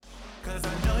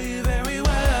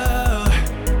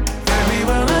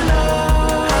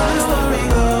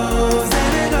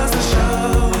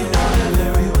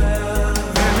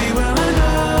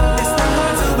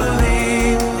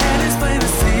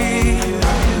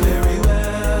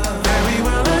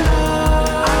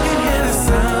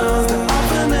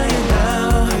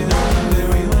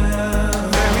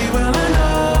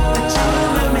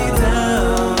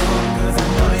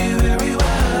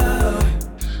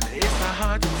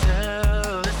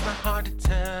hard to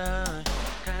tell.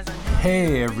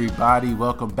 Hey everybody,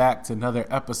 welcome back to another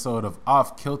episode of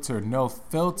Off Kilter, No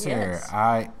Filter. Yes.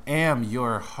 I am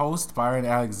your host, Byron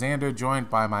Alexander, joined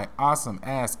by my awesome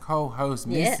ass co-host,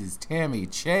 Yeah. Mrs. Tammy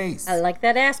Chase. I like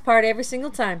that ass part every single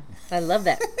time. I love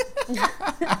that.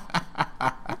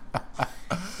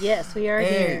 Yes, we are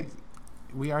here.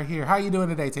 We are here. How you doing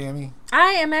today, Tammy?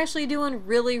 I am actually doing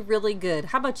really, really good.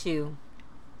 How about you?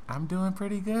 I'm doing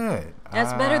pretty good.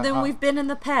 That's better than we've been in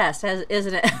the past,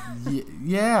 isn't it?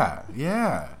 Yeah.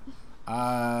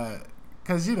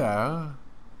 Because,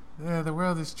 the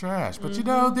world is trash. But,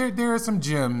 there are some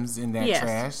gems in that Yes.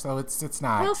 trash, so it's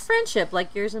not. Well, friendship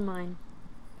like yours and mine.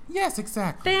 Yes,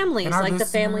 exactly. Families And our like the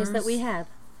families that we listeners. have.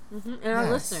 And our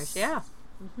Yes. listeners, yeah.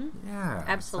 Yeah.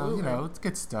 Absolutely. So, it's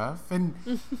good stuff. And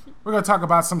we're going to talk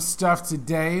about some stuff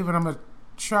today, but I'm going to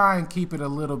try and keep it a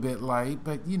little bit light.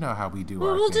 But you know how we do Well,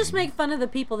 our we'll thing. just make fun of the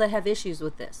people that have issues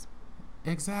with this.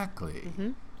 Exactly.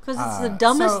 Because it's the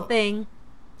dumbest so- thing.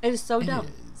 It is so It dumb.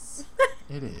 is.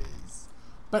 It is.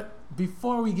 But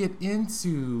before we get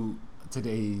into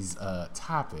today's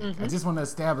topic, I just want to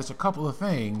establish a couple of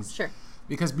things. Sure.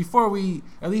 Because before we,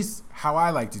 at least how I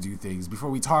like to do things,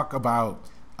 before we talk about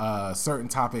certain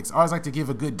topics, I always like to give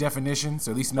a good definition,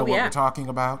 so at least know what yeah. we're talking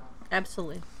about.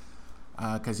 Absolutely.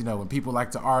 Because, when people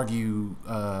like to argue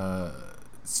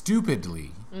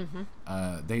stupidly,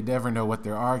 they never know what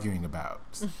they're arguing about.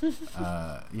 So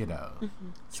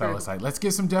True. it's like, let's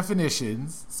give some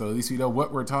definitions so at least we know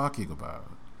what we're talking about.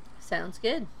 Sounds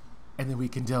good. And then we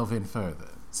can delve in further.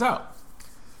 So,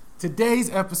 today's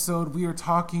episode, we are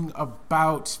talking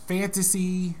about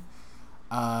fantasy,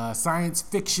 science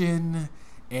fiction,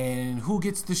 and who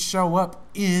gets to show up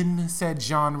in said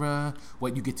genre,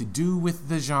 what you get to do with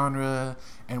the genre,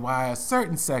 and why a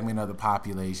certain segment of the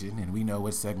population, and we know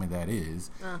what segment that is,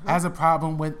 has a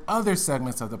problem when other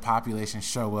segments of the population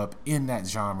show up in that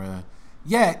genre,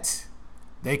 yet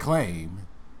they claim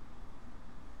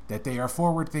that they are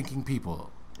forward-thinking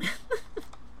people.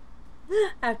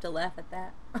 I have to laugh at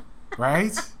that.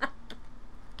 Right?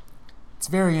 It's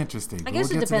very interesting. I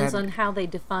guess it depends on how they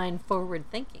define forward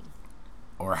thinking.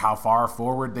 Or how far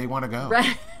forward they want to go.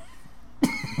 Right.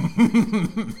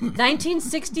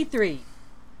 1963.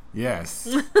 Yes.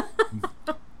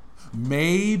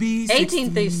 Maybe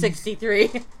 1863.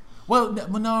 Well,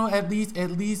 no, at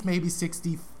least maybe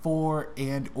 64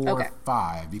 and or Okay.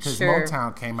 5 because Sure.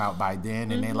 Motown came out by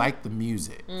then and they like the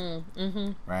music.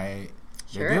 Right?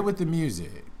 Sure. They're good with the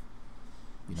music.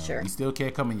 Sure. You still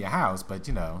can't come in your house, but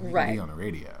you can Right. be on the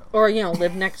radio. Or,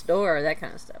 live next door, that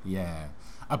kind of stuff. Yeah.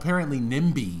 Apparently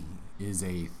NIMBY is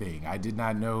a thing. I did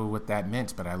not know what that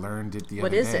meant, but I learned it the What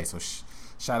other is day. it? So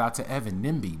shout out to Evan.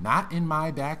 NIMBY, not in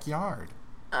my backyard.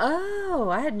 Oh,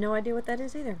 I had no idea what that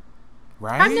is either.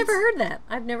 Right? I've never heard that.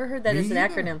 I've never heard that Me as an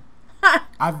either. acronym.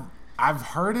 I've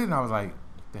heard it and I was like,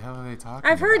 what the hell are they talking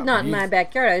I've heard about? not in my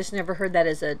backyard. I just never heard that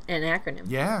as an acronym.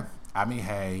 Yeah. I mean,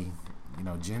 hey,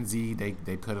 Gen Z, they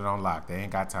put it on lock. They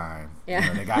ain't got time.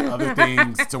 Yeah. They got other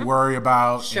things to worry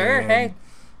about. Sure, and hey.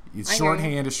 It's I hear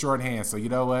shorthand is shorthand. So you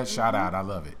know what? Shout out. I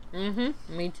love it.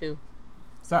 Me too.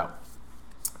 So,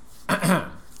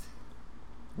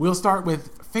 we'll start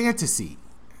with fantasy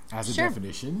as a Sure.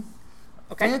 definition.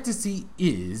 Okay. Fantasy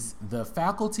is the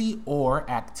faculty or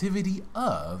activity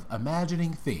of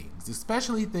imagining things,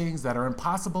 especially things that are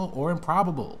impossible or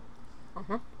improbable.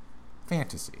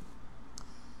 Fantasy.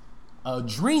 A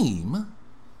dream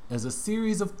is a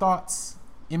series of thoughts,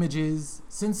 images,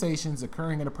 sensations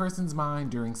occurring in a person's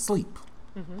mind during sleep.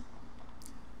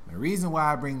 The reason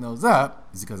why I bring those up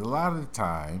is because a lot of the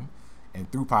time,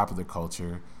 and through popular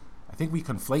culture, I think we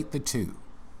conflate the two.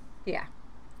 Yeah.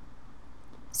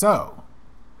 So,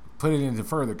 put it into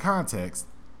further context,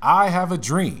 I have a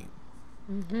dream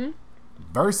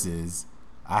versus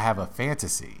I have a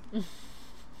fantasy.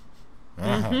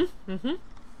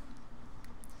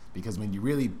 Because when you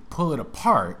really pull it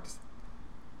apart,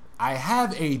 I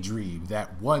have a dream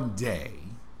that one day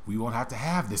we won't have to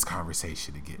have this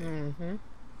conversation again.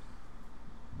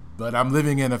 But I'm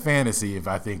living in a fantasy if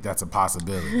I think that's a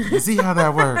possibility. You see how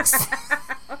that works?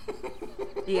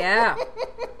 Yeah.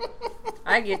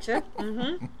 I get you.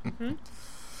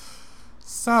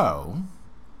 So,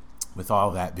 with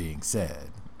all that being said,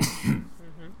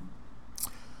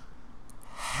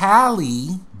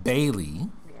 Halle Bailey,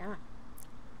 Yeah.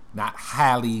 not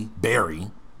Halle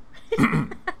Berry,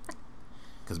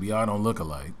 because we all don't look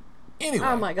alike. Anyway,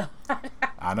 Oh my God.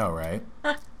 I know, right?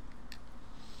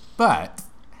 But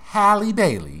Halle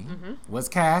Bailey was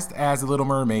cast as the Little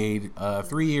Mermaid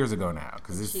 3 years ago now,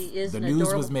 because She is the an news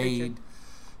adorable was made. creature.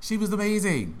 She was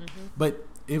amazing, but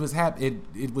it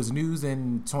was news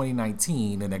in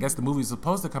 2019, and I guess the movie was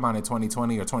supposed to come out in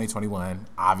 2020 or 2021.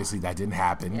 Obviously, that didn't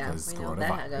happen because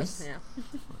coronavirus.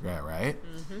 Yeah, right.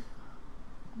 Mm-hmm.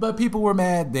 But people were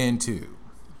mad then too.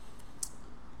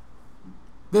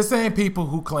 The same people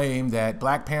who claim that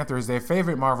Black Panther is their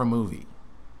favorite Marvel movie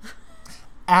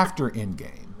after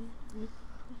Endgame.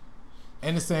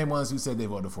 And the same ones who said they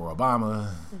voted for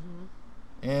Obama. Mm-hmm.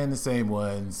 And the same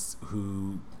ones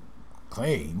who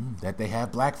claim that they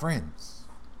have black friends.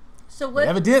 So what? But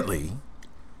evidently,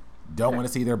 don't want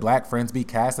to see their black friends be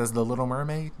cast as the Little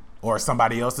Mermaid. Or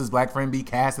somebody else's black friend be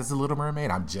cast as the Little Mermaid.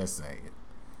 I'm just saying.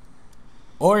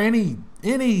 Or any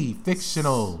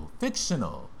fictional,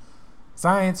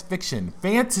 science fiction,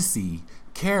 fantasy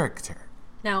character.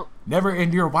 Now, never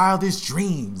in your wildest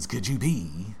dreams could you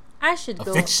be a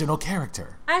fictional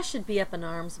character. I should be up in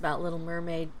arms about Little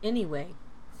Mermaid anyway.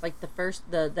 Like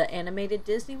the animated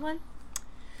Disney one.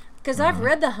 Because I've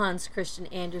read the Hans Christian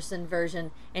Andersen version,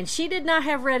 and she did not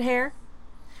have red hair.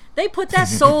 They put that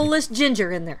soulless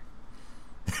ginger in there.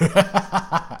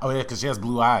 Oh, yeah, because she has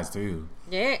blue eyes, too.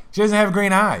 Yeah. She doesn't have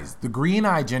green eyes. The green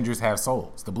eye gingers have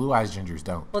souls. The blue eyes gingers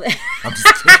don't. Well, I'm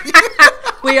just kidding.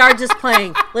 We are just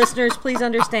playing. Listeners, please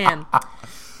understand.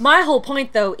 My whole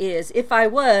point, though, is if I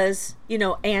was,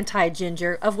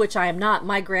 anti-ginger, of which I am not.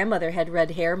 My grandmother had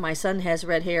red hair. My son has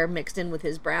red hair mixed in with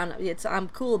his brown. I'm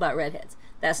cool about redheads.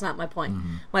 That's not my point.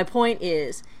 Mm-hmm. My point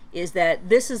is that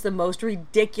this is the most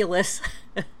ridiculous.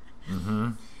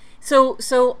 Mm-hmm.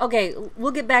 So okay, can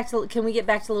we get back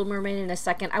to Little Mermaid in a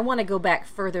second? I want to go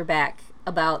further back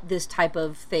about this type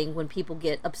of thing when people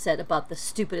get upset about the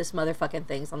stupidest motherfucking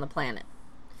things on the planet.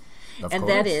 Of course.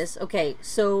 That is, okay,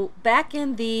 so back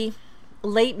in the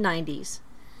late 90s,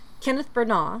 Kenneth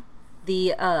Branagh,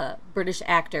 the British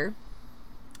actor,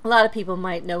 a lot of people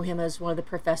might know him as one of the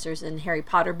professors in Harry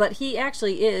Potter, but he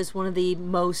actually is one of the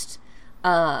most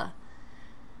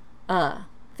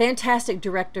fantastic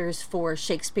directors for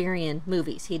Shakespearean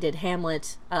movies. He did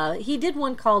Hamlet. He did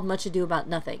one called Much Ado About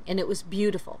Nothing, and it was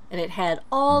beautiful, and it had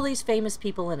all these famous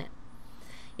people in it.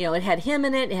 It had him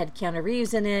in it had Keanu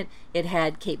Reeves in it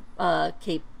had Kate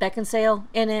Beckinsale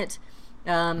in it.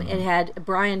 It had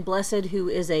Brian Blessed, who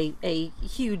is a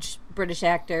huge British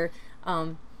actor.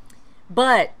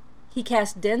 But he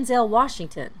cast Denzel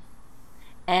Washington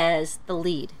as the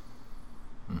lead.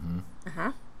 Mm-hmm.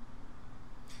 Uh-huh.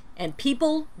 And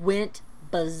people went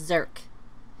berserk.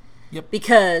 Yep.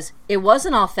 Because it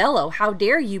wasn't Othello. How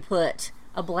dare you put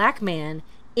a black man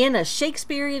in a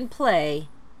Shakespearean play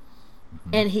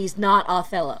and he's not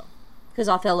Othello? Because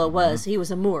Othello he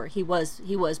was a Moor. He was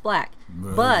black.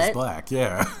 But black,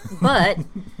 yeah. But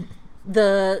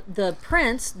the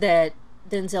prince that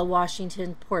Denzel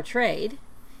Washington portrayed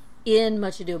in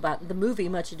the movie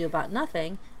Much Ado About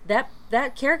Nothing,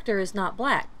 that character is not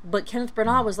black. But Kenneth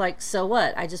Branagh was like, so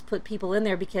what? I just put people in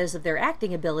there because of their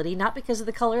acting ability, not because of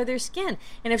the color of their skin.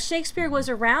 And if Shakespeare was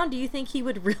around, do you think he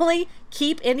would really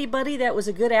keep anybody that was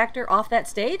a good actor off that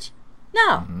stage?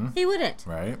 No, he wouldn't.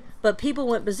 Right. But people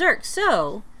went berserk.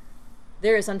 So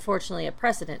there is unfortunately a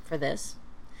precedent for this.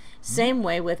 Same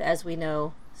way with, as we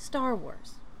know, Star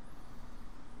Wars.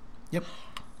 Yep.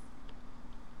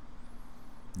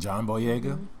 John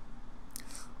Boyega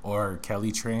or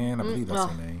Kelly Tran, I believe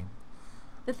that's her name.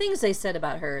 The things they said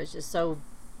about her is just so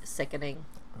sickening.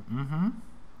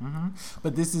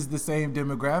 But this is the same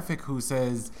demographic who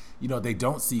says, they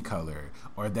don't see color,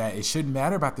 or that it shouldn't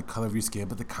matter about the color of your skin,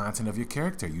 but the content of your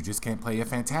character. You just can't play a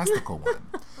fantastical one.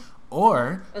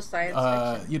 Or,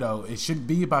 it shouldn't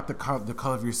be about the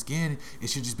color of your skin. It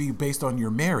should just be based on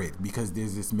your merit, because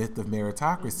there's this myth of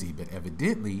meritocracy. But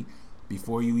evidently,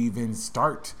 before you even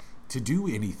start to do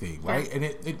anything, right? And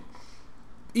it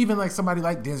even like somebody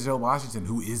like Denzel Washington,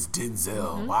 who is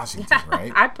Denzel Washington,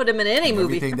 right? I'd put him in any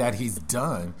movie. Everything that he's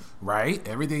done, right?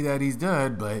 Everything that he's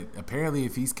done. But apparently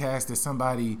if he's cast as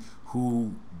somebody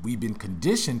who we've been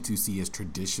conditioned to see as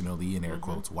traditionally, in air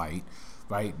quotes, white,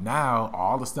 right? Now,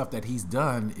 all the stuff that he's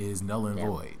done is null and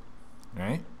void,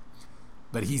 right?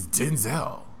 But he's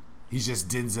Denzel. He's just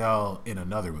Denzel in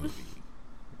another movie.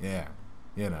 Yeah.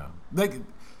 Like,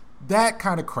 that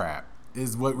kind of crap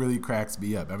is what really cracks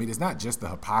me up. I mean, it's not just the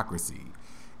hypocrisy.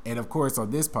 And of course,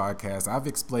 on this podcast, I've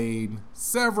explained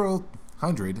several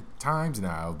hundred times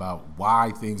now about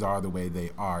why things are the way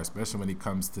they are, especially when it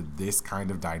comes to this kind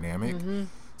of dynamic.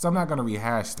 So I'm not going to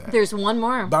rehash that. There's one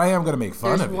more. But I am going to make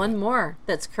fun of it. There's one more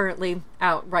that's currently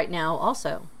out right now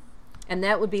also. And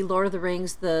that would be Lord of the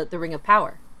Rings, the Ring of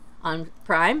Power on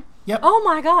Prime. Yep. Oh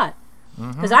my God.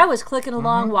 Because I was clicking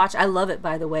along, I love it,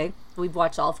 by the way. We've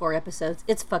watched all 4 episodes.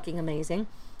 It's fucking amazing.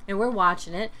 And we're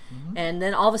watching it. And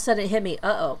then all of a sudden it hit me,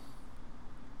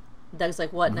 Doug's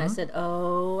like, what? And I said,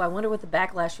 oh, I wonder what the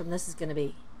backlash from this is going to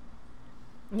be.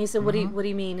 And he said, what do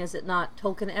you mean? Is it not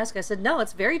Tolkien-esque? I said, no,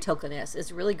 it's very Tolkien-esque.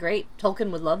 It's really great.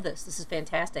 Tolkien would love this. This is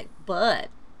fantastic. But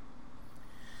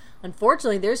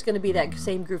unfortunately, there's going to be that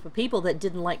same group of people that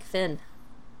didn't like Finn,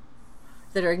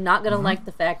 that are not going to like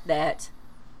the fact that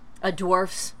a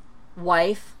dwarf's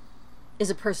wife is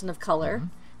a person of color,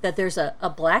 that there's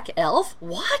a black elf.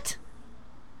 What?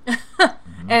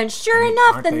 And sure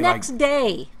enough, the next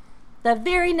day, the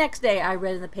very next day, I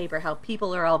read in the paper how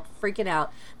people are all freaking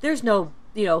out. There's no,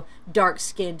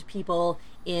 dark-skinned people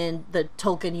in the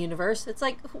Tolkien universe. It's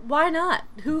like, why not?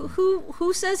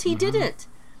 Who says he didn't?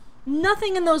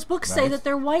 Nothing in those books say that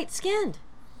they're white-skinned.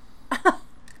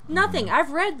 Nothing.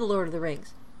 I've read The Lord of the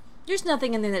Rings. There's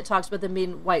nothing in there that talks about them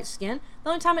being white-skinned. The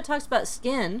only time it talks about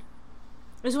skin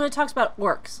is when it talks about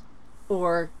orcs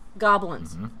or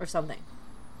goblins or something.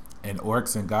 And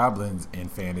orcs and goblins in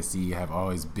fantasy have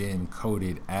always been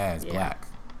coded as black.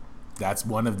 That's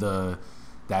one of the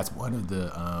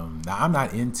now I'm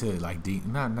not into like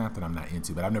not that I'm not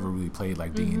into, but I've never really played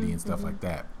like D&D and stuff like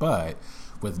that. But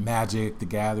with Magic, the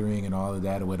Gathering and all of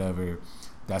that or whatever,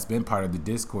 that's been part of the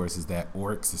discourse, is that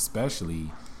orcs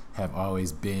especially have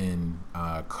always been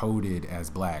coded as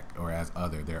black or as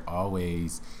other. They're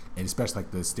always, and especially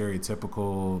like the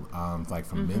stereotypical, like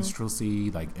from minstrelsy,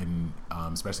 like in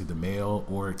especially the male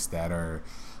orcs that are,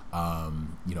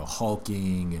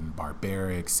 hulking and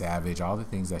barbaric, savage, all the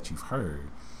things that you've heard.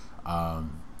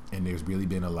 And there's really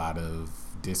been a lot of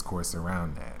discourse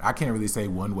around that. I can't really say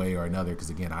one way or another because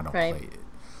again, I don't play it,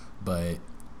 but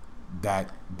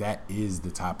that is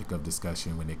the topic of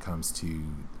discussion when it comes to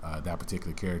that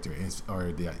particular character,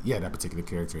 that particular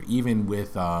character. Even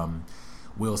with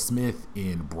Will Smith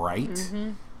in Bright,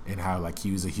 and how like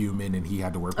he was a human and he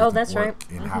had to work with an orc,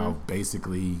 and how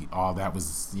basically all that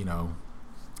was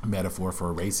a metaphor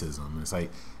for racism. It's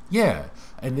like,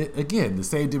 and again, the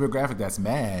same demographic that's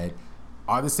mad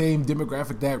are the same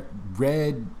demographic that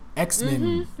read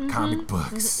X-Men comic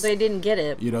books. They didn't get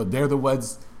it. They're the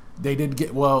ones they didn't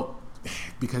get.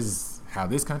 Because how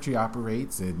this country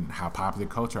operates and how popular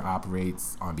culture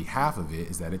operates on behalf of it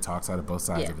is that it talks out of both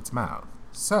sides of its mouth.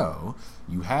 So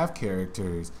you have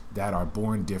characters that are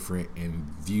born different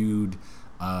and viewed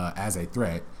as a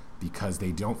threat because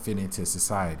they don't fit into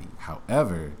society.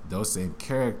 However, those same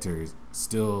characters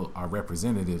still are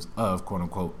representatives of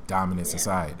quote-unquote dominant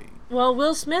society. Well,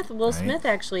 Will Smith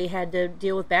actually had to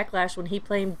deal with backlash when he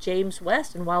played James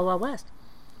West in Wild Wild West.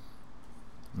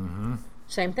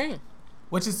 Same thing.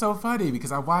 Which is so funny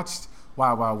because I watched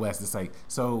Wild Wild West. It's like,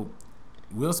 so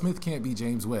Will Smith can't be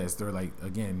James West, or like,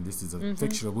 again, this is a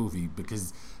fictional movie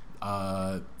because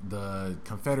the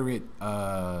Confederate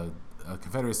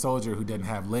soldier who doesn't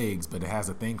have legs but it has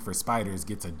a thing for spiders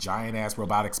gets a giant ass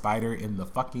robotic spider in the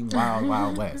fucking Wild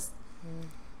Wild West.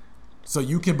 So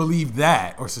you can believe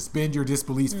that or suspend your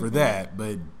disbelief for that,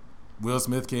 but Will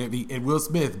Smith can't be, and Will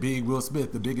Smith being Will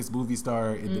Smith, the biggest movie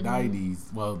star in the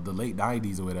 90s, well, the late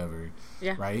 90s or whatever,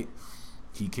 right?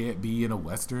 He can't be in a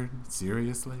Western?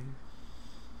 Seriously?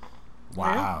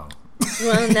 Wow.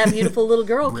 Well, and that beautiful little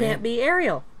girl can't be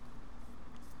Ariel.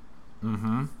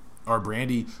 Or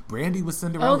Brandy. Brandy was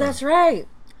Cinderella. Oh, that's right.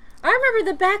 I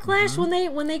remember the backlash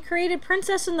when they created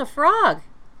Princess and the Frog.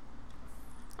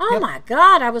 Oh my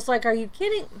God! I was like, "Are you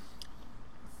kidding?"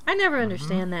 I never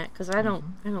understand that because I don't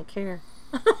care.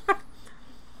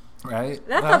 Right?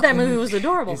 I thought that movie was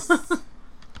adorable.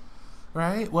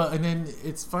 Right? Well, and then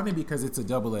it's funny because it's a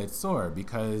double-edged sword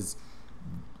because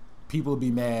people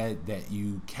be mad that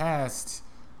you cast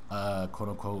a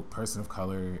quote-unquote person of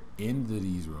color into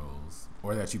these roles,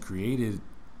 or that you created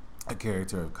a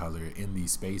character of color in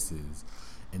these spaces,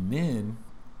 and then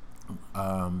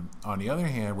on the other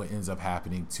hand, what ends up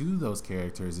happening to those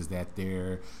characters is that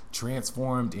they're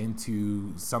transformed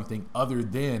into something other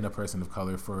than a person of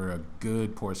color for a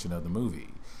good portion of the movie.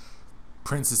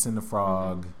 Princess and the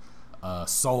Frog,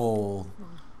 Soul.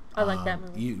 I like that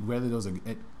movie. Whether those are,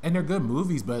 and they're good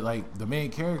movies, but like the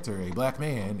main character, a black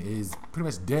man, is pretty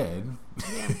much dead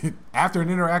after an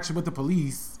interaction with the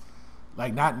police.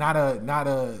 Like not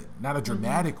a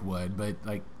dramatic one, but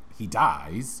like he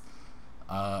dies.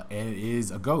 And is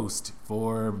a ghost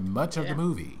for much of the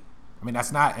movie. I mean,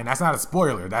 that's not a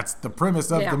spoiler. That's the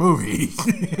premise of the movie,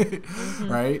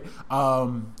 right?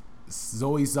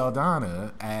 Zoe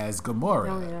Saldana as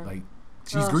Gamora, like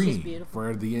she's green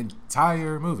for the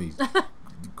entire movie.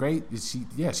 Great,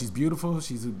 she's beautiful.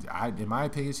 In my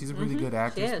opinion, she's a really good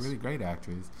actress, really great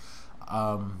actress.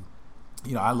 I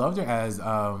loved her as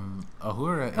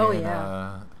Uhura in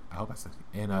I hope I said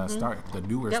the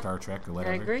newer Star Trek or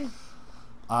whatever. I agree.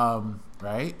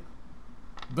 Right?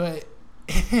 But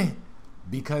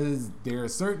because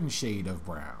there's a certain shade of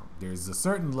brown, there's a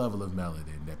certain level of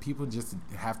melanin that people just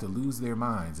have to lose their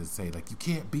minds and say, like, you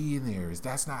can't be in there.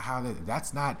 That's not how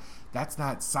that's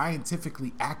not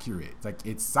scientifically accurate. Like,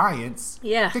 it's science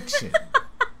fiction.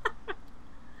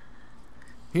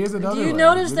 Here's another one. Do you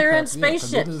notice they're in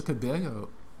spaceships?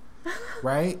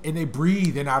 Right? And they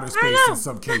breathe in outer space in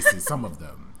some cases, some of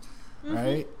them.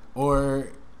 Right?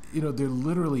 Or, they're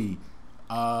literally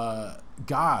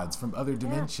gods from other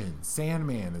dimensions.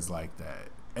 Sandman is like that.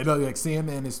 And like,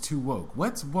 Sandman is too woke.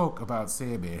 What's woke about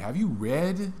Sandman? Have you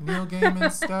read Neil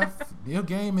Gaiman's stuff? Neil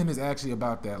Gaiman is actually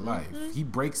about that life. He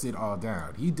breaks it all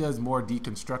down. He does more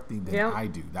deconstructing than I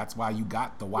do. That's why you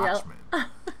got The Watchmen.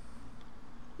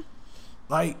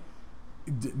 Like,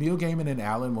 Neil Gaiman and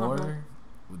Alan Moore,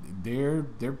 they're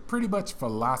pretty much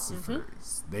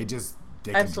philosophers. They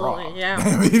can draw. Yeah.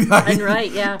 I mean, like, and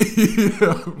write, yeah.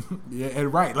 Yeah,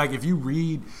 and right. Like, if you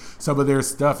read some of their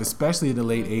stuff, especially in the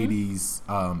late 80s,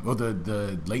 or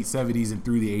the late 70s and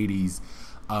through the 80s,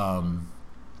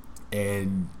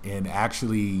 and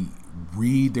actually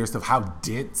read their stuff, how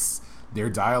dense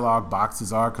their dialogue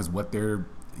boxes are, because what they're,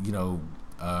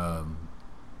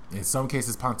 in some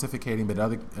cases pontificating, but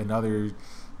in other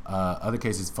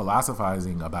cases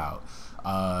philosophizing about,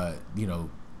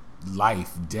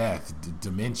 life, death,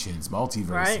 dimensions,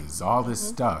 multiverses, all this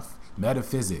stuff,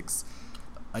 metaphysics.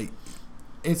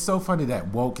 It's so funny that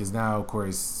woke is now, of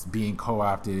course, being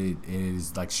co-opted. It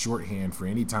is like shorthand for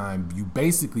any time you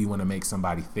basically want to make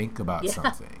somebody think about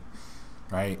something,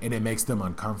 right? And it makes them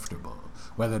uncomfortable,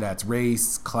 whether that's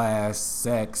race, class,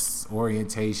 sex,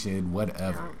 orientation,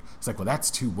 whatever. It's like, well, that's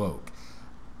too woke.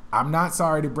 I'm not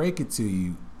sorry to break it to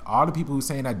you. All the people who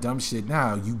saying that dumb shit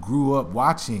now, you grew up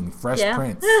watching Fresh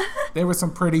Prince. There were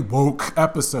some pretty woke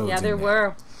episodes. Yeah, there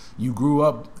were. You grew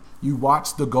up, you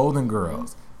watched The Golden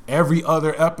Girls. Every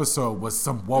other episode was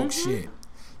some woke shit.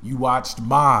 You watched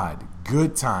Maude,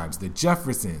 Good Times, The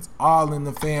Jeffersons, All in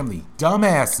the Family,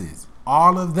 Dumbasses.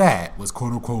 All of that was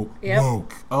quote unquote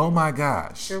woke. Oh my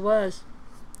gosh. Sure was.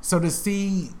 So to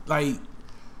see, like,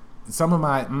 some of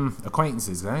my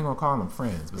acquaintances, I ain't gonna call them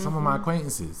friends, but some of my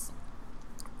acquaintances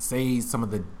say some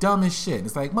of the dumbest shit.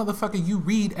 It's like, motherfucker, you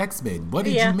read X-Men. What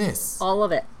did you miss? All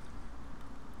of it.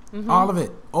 All of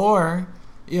it. Or,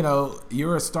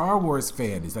 you're a Star Wars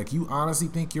fan. It's like, you honestly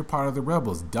think you're part of the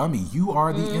Rebels. Dummy, you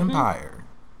are the Empire.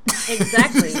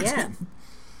 Exactly, yeah.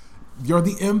 You're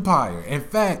the Empire. In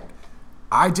fact,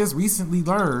 I just recently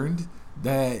learned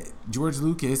that George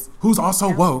Lucas, who's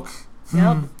also woke,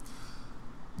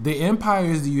 the Empire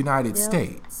is the United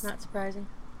States. Not surprising.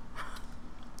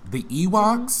 The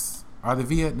Ewoks are the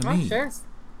Vietnamese. Oh, sure.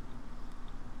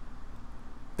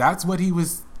 That's what he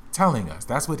was telling us.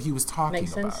 That's what he was talking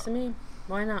about. Makes sense to me.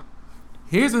 Why not?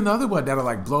 Here's another one that'll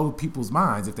like blow people's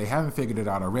minds if they haven't figured it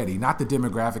out already. Not the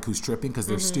demographic who's tripping because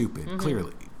they're stupid,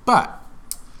 clearly. But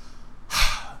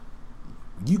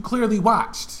you clearly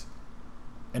watched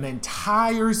an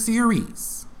entire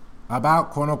series about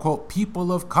quote unquote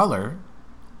people of color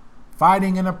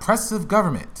fighting an oppressive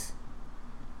government.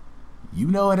 You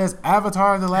know it as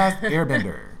Avatar: The Last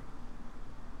Airbender.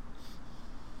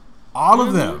 All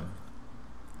of them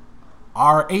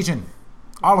are Asian.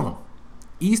 All of them.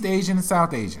 East Asian and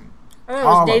South Asian. Oh, it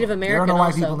was Native American. There are no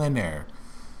white also. people in there.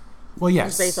 Well,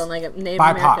 yes. It's based on like a Native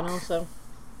BIPOC. American also.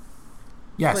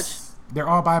 Yes. They're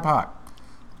all BIPOC.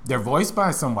 They're voiced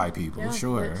by some white people,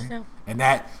 sure. And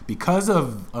that because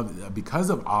of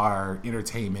our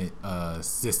entertainment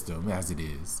system as it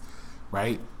is,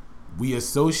 right? We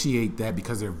associate that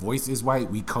because their voice is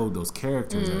white, we code those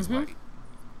characters as white.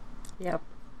 Yep.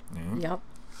 Yep.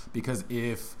 Because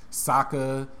if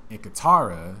Sokka and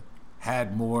Katara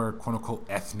had more quote unquote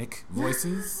ethnic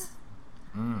voices,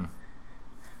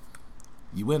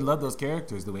 you wouldn't love those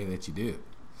characters the way that you do.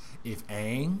 If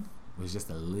Aang was just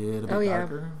a little bit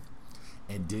darker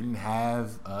and didn't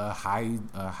have a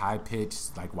high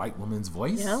pitched like white woman's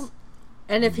voice,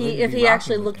 and if he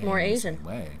actually looked more Asian,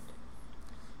 way.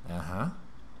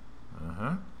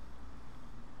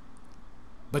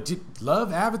 But you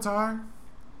love Avatar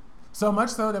so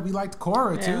much so that we liked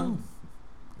Korra too.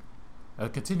 A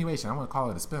continuation. I want to call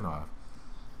it a spinoff.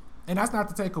 And that's not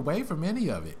to take away from any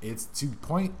of it. It's to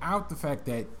point out the fact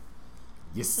that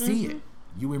you see it,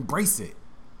 you embrace it.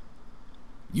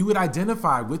 You would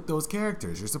identify with those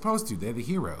characters. You're supposed to. They're the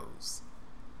heroes,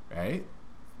 right?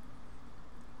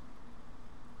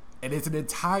 And it's an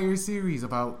entire series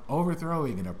about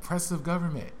overthrowing an oppressive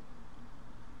government.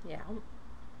 Yeah.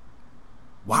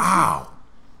 Wow.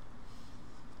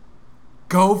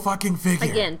 Go fucking figure.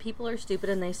 Again, people are stupid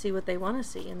and they see what they want to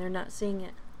see, and they're not seeing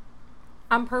it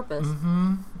on purpose.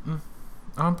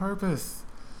 on purpose,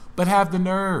 but have the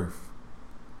nerve,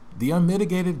 the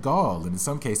unmitigated gall, and in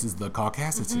some cases the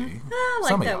caucasity. I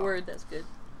like that word. That's good.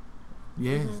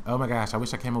 Yeah. Oh my gosh, I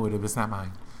wish I came up with it, but it's not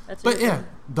mine. That's but yeah,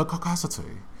 the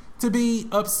caucasity, to be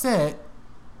upset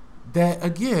that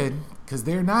again, because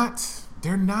they're not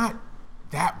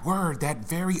that word, that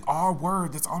very R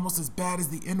word that's almost as bad as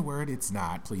the N word. It's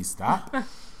not. Please stop.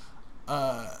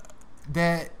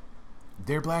 That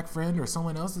their black friend or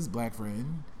someone else's black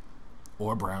friend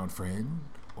or brown friend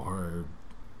or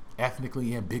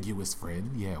ethnically ambiguous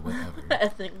friend, yeah, whatever,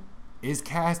 is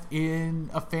cast in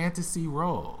a fantasy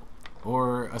role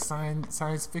or a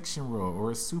science fiction role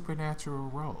or a supernatural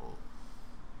role.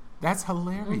 That's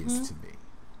hilarious to me.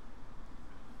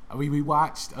 I mean, we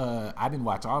watched, I didn't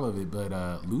watch all of it, but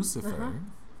Lucifer,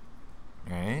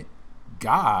 right?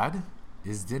 God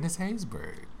is Dennis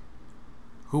Haysbert,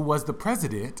 who was the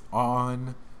president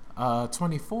on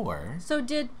 24. So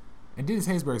did... And Dennis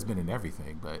Haysbert's been in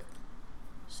everything, but...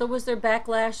 So was there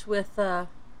backlash with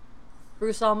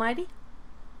Bruce Almighty?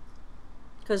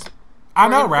 Because I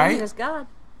know, right? Is God.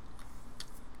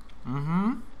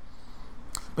 Mm-hmm.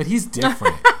 But he's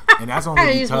different, and that's only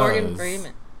because he's Morgan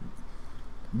Freeman.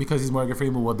 Because he's Morgan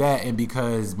Freeman. Well, that and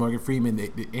because Morgan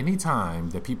Freeman.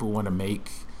 Anytime that people want to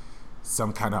make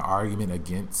some kind of argument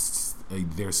against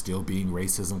there still being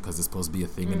racism because it's supposed to be a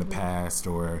thing in the past,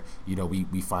 or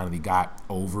we finally got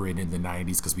over it in the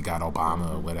 90s because we got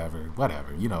Obama or whatever,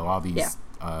 all these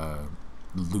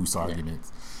loose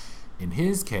arguments. In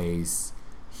his case,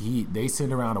 they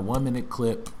sent around a 1-minute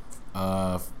clip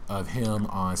of him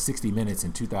on 60 Minutes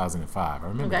in 2005. I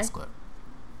remember this clip.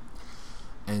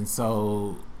 And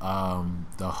so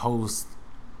the host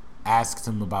asked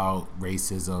him about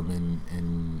racism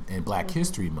and Black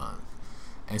History Month.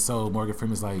 And so Morgan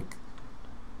Freeman's like,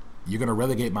 you're going to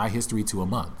relegate my history to a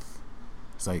month.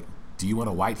 It's like, do you want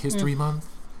a white history month?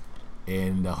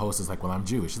 And the host is like, well, I'm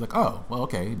Jewish. She's like, oh, well,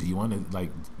 okay. Do you want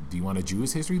a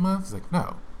Jewish history month? It's like,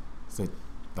 no. It's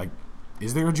like,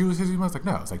 is there a Jewish history month? It's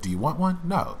like, no. It's like, do you want one?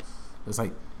 No. It's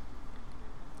like,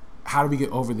 how do we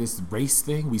get over this race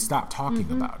thing? We stopped talking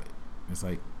about it. It's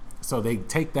like, so they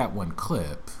take that one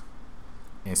clip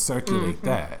and circulate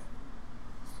that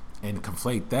and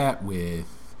conflate that with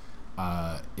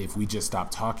if we just stop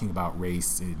talking about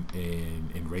race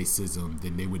and racism,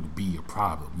 then there wouldn't be a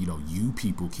problem. You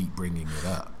people keep bringing it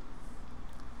up.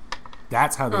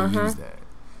 That's how they use that.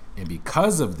 And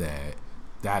because of that,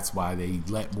 that's why they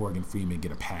let Morgan Freeman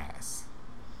get a pass.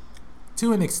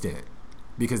 To an extent.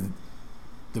 Because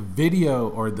the video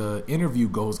or the interview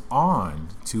goes on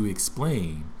to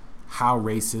explain how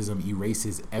racism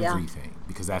erases everything,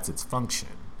 because that's its function.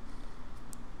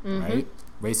 Right?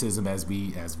 Racism, as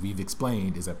we've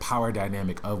explained, is a power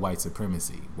dynamic of white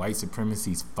supremacy. White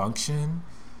supremacy's function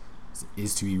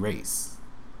is to erase.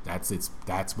 That's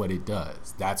what it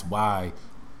does. That's why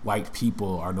white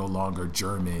people are no longer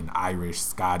German, Irish,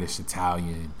 Scottish,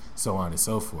 Italian, so on and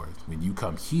so forth. When you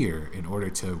come here, in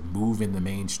order to move in the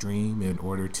mainstream, in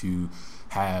order to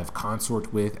have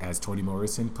consort with, as Toni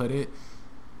Morrison put it,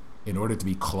 in order to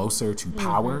be closer to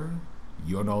power,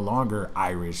 you're no longer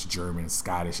Irish, German,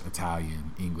 Scottish,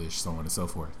 Italian, English, so on and so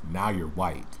forth. Now you're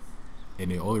white. And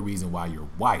the only reason why you're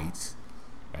white,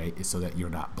 right, is so that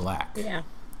you're not black. Yeah.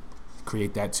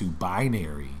 Create that to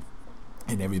binary,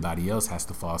 and everybody else has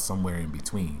to fall somewhere in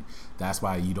between. That's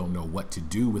why you don't know what to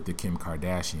do with the Kim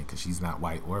Kardashian, because she's not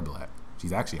white or black.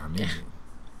 She's actually Armenian.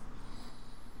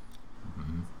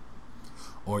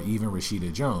 Or even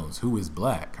Rashida Jones, who is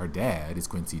black. Her dad is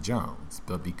Quincy Jones.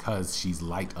 But because she's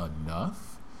light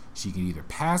enough, she can either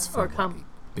pass for white,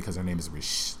 because her name is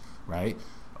Rish, right?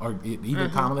 Or even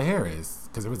Kamala Harris,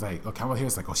 because it was like, Kamala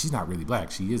Harris, like, she's not really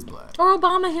black. She is black. Or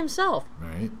Obama himself.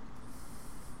 Right?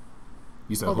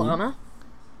 You said Obama?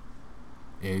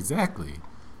 Who? Exactly.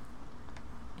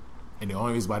 And the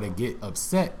only reason why they get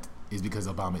upset is because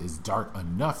Obama is dark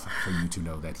enough for you to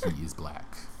know that he is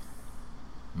black.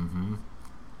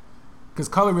 Because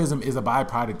colorism is a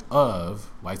byproduct of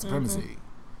white supremacy.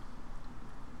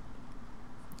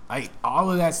 All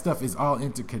of that stuff is all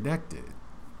interconnected.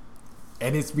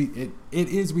 And it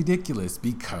is ridiculous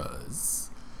because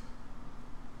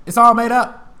it's all made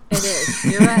up. It is.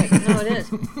 You're right. No, it is.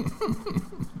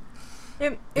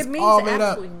 It means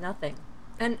absolutely nothing.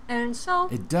 And so...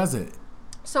 It doesn't.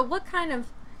 So what kind of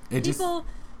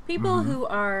people who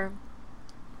are,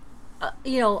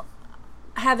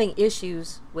 having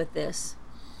issues with this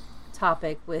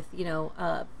topic, with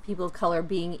people of color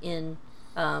being in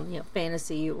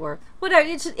fantasy or whatever,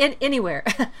 it's just anywhere,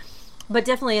 but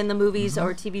definitely in the movies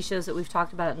or TV shows that we've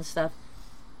talked about and stuff,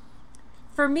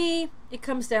 For me, it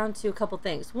comes down to a couple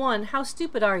things. One, how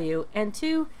stupid are you? And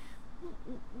two,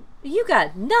 you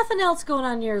got nothing else going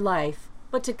on in your life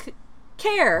but to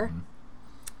care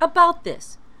about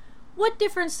this. What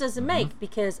difference does it make?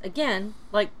 Because, again,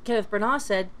 like Kenneth Branagh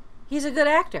said, he's a good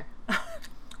actor.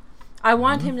 I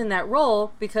want him in that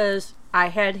role because I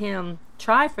had him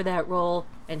try for that role,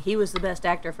 and he was the best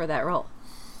actor for that role.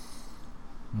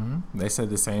 They said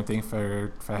the same thing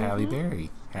for Halle Bailey.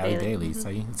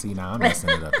 See, now I'm messing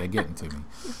it up. They're getting to me.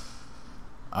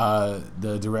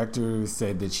 The director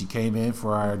said that she came in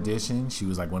for our audition. She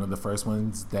was like one of the first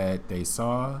ones that they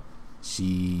saw.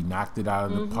 She knocked it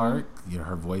out of the park. You know,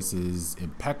 her voice is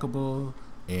impeccable,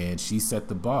 and she set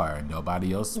the bar, and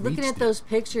nobody else reached Looking at those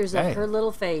pictures of her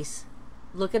little face,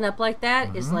 looking up like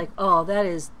that is like, oh, that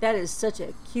is such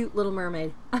a cute Little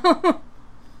Mermaid.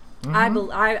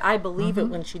 I believe it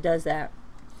when she does that.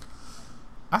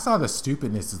 I saw the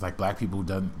stupidness is like black people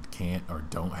can't or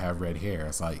don't have red hair.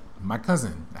 It's like my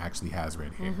cousin actually has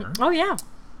red hair. Oh yeah.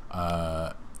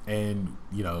 And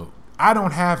you know, I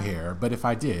don't have hair, but if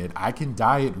I did, I can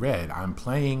dye it red. I'm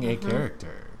playing a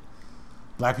character.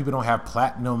 Black people don't have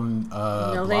platinum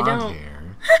blonde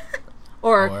hair.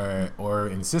 or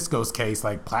in Cisco's case,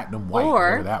 like platinum white,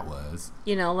 whatever that was.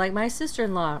 You know, like my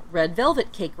sister-in-law, red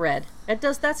velvet cake red.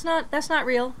 That's not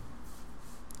real.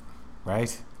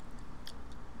 Right?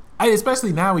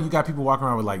 Especially now when you got people walking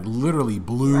around with like literally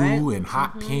blue and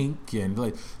hot pink, and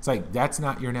like it's like that's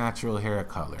not your natural hair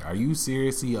color. Are you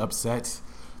seriously upset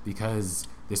because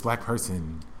this black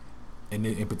person, and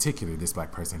in particular this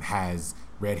black person, has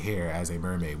red hair as a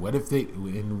mermaid? What if they?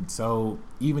 And so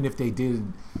even if they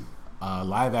did a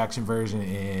live action version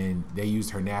and they used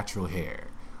her natural hair,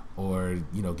 or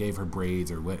you know gave her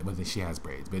braids or whether she has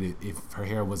braids, but if her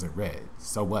hair wasn't red,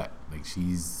 so what? Like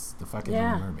she's the fucking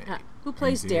Little Mermaid. Who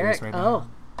plays Derek? Right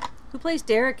who plays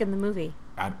Derek in the movie?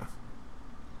 I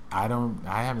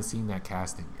haven't seen that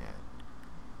casting yet.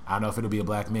 I don't know if it'll be a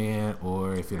black man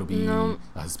or if it'll be a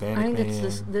Hispanic man. I think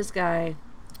it's this guy,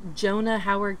 Jonah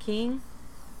Howard King.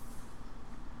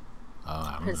 Oh,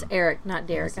 I don't know. It's Eric, not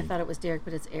Derek. I thought it was Derek,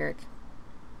 but it's Eric.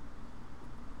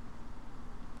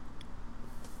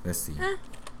 Let's see.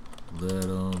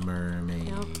 Little Mermaid.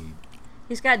 Yep.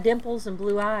 He's got dimples and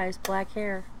blue eyes, black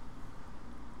hair.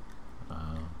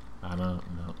 I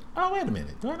don't know. Oh, wait a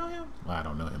minute. Do I know him? Well, I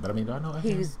don't know him, but I mean, do I know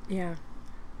him? Yeah.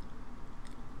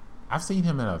 I've seen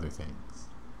him in other things.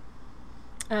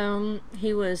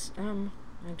 He was,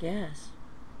 I guess.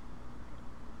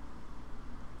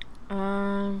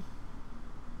 Nothing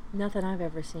I've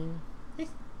ever seen.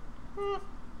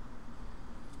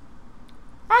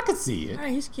 I could see it. Oh,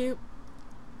 he's cute.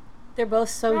 They're both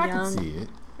so young. I could see it.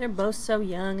 They're both so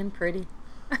young and pretty.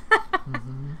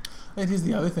 And here's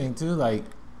the other thing too, like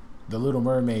the Little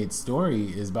Mermaid story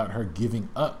is about her giving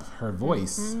up her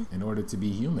voice in order to be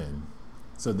human.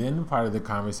 So then part of the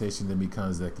conversation then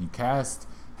becomes that you cast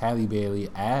Halle Bailey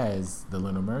as the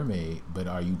Little Mermaid, but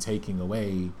are you taking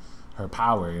away her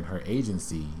power and her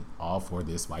agency all for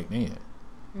this white man?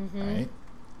 Right?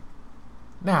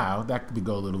 Now, that could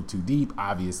go a little too deep.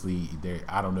 Obviously,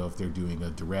 I don't know if they're doing a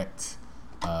direct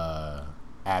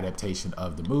adaptation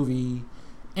of the movie,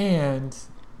 and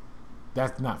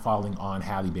that's not falling on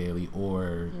Halle Bailey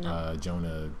or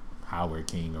Jonah Howard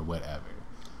King or whatever.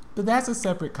 But that's a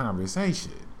separate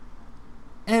conversation.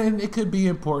 And it could be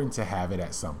important to have it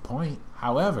at some point.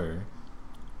 However,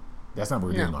 that's not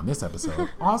what we're doing on this episode.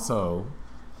 Also,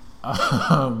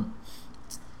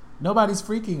 nobody's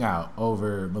freaking out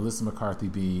over Melissa McCarthy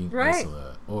being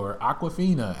Ursula or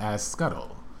Awkwafina as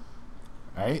Scuttle.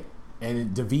 Right?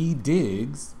 And Daveed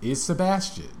Diggs is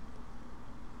Sebastian.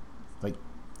 Like,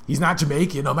 he's not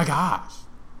Jamaican. Oh my gosh.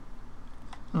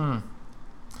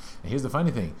 And here's the funny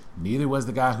thing. Neither was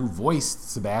the guy who voiced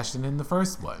Sebastian in the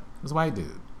first one. It was a white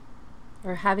dude.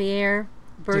 Or Javier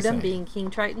Bardem being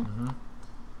King Triton.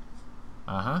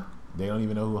 They don't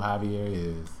even know who Javier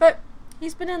is. But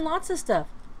he's been in lots of stuff.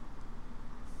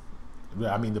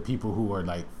 I mean, the people who are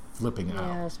like flipping out.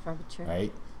 Yeah, that's probably true.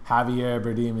 Right? Javier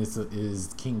Bardem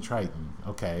is King Triton.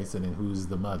 Okay, so then who's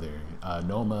the mother?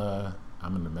 Noma,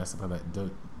 I'm going to mess up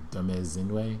that.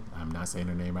 Dumezinwe. I'm not saying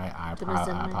her name right. I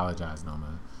apologize,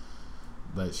 Noma.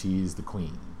 But she's the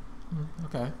queen.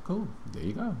 Okay, cool. There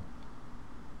you go.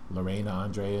 Lorena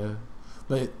Andrea.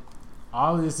 But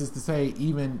all of this is to say,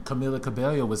 even Camila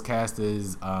Cabello was cast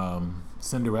as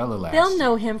Cinderella last year. They'll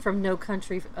know him from No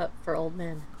Country for Old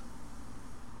Men.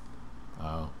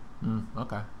 Oh,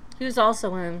 okay. He was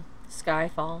also in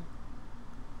Skyfall.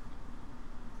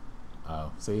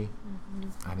 Oh, see?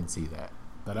 I didn't see that.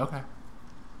 But okay.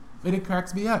 But it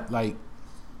cracks me up. Like,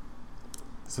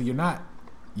 so you're not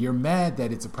you're mad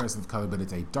that it's a person of color, but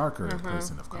it's a darker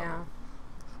person of color. Yeah.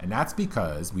 And that's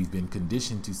because we've been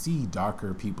conditioned to see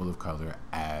darker people of color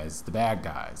as the bad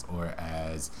guys or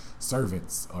as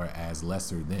servants or as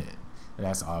lesser than. And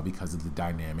that's all because of the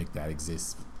dynamic that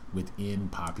exists within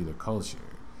popular culture.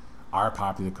 Our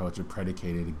popular culture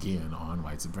predicated again on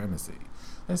white supremacy.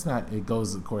 That's not, it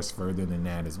goes, of course, further than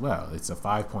that as well. It's a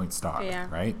 5-point star,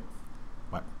 right?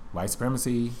 White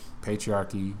supremacy,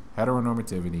 patriarchy,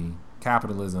 heteronormativity,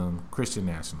 capitalism, Christian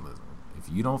nationalism. If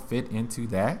you don't fit into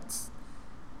that,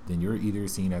 then you're either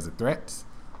seen as a threat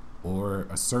or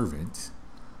a servant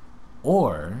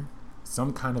or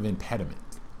some kind of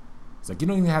impediment. It's like you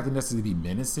don't even have to necessarily be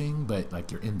menacing, but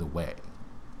like you're in the way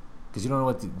because they don't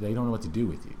know what to do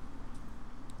with you,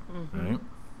 right?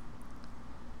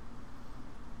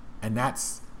 And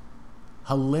that's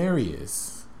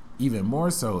hilarious, even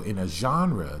more so in a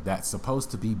genre that's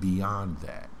supposed to be beyond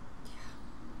that.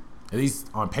 At least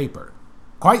on paper,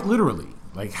 quite literally,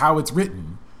 like how it's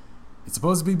written. It's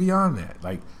supposed to be beyond that.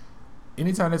 Like,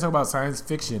 anytime they talk about science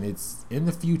fiction, it's in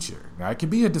the future. Now, it could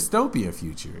be a dystopian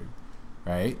future,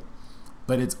 right?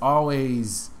 But it's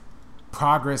always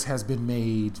progress has been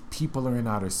made, people are in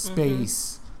outer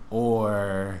space,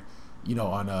 or, you know,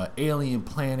 on an alien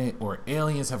planet, or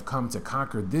aliens have come to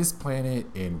conquer this planet,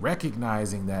 and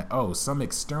recognizing that, oh, some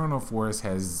external force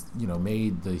has, you know,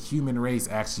 made the human race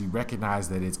actually recognize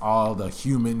that it's all the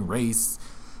human race,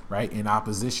 right, in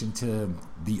opposition to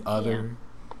the other,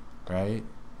 right?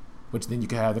 Which then you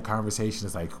can have the conversation.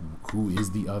 It's like, who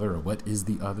is the other, or what is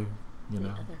the other? You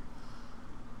know,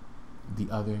 the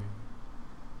other.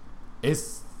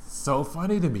 It's so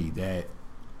funny to me that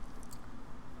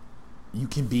you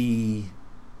can be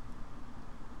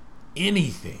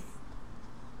anything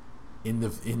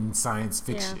in science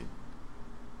fiction,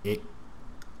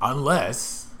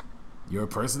 unless you're a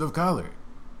person of color.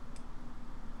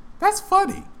 That's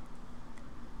funny.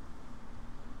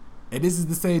 And this is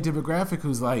the same demographic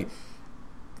who's like,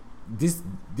 this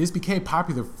became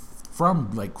popular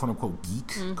from like quote unquote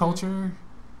geek culture.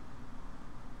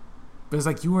 But it's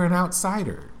like you were an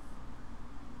outsider.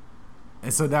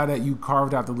 And so now that you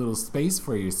carved out the little space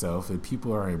for yourself and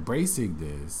people are embracing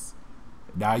this,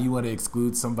 now you want to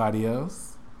exclude somebody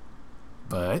else.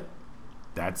 But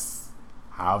that's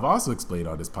how I've also explained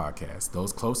on this podcast.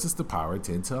 Those closest to power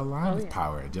tend to align with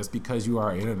power. And just because you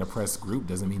are in an oppressed group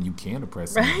doesn't mean you can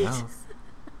oppress someone else.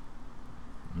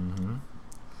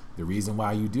 The reason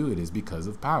why you do it is because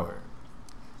of power.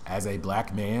 As a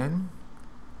black man,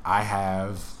 I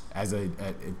have,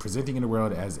 presenting in the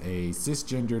world as a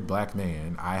cisgendered black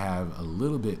man, I have a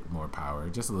little bit more power,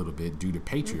 just a little bit, due to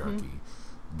patriarchy,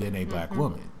 than a black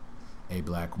woman. A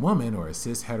black woman, or a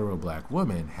cis hetero black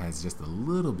woman, has just a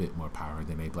little bit more power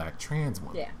than a black trans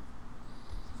woman.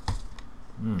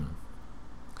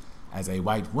 As a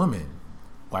white woman,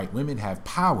 white women have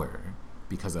power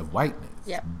because of whiteness.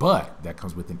 But that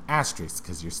comes with an asterisk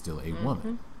because you're still a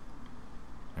woman.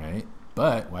 Right?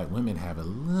 But white women have a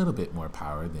little bit more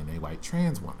power than a white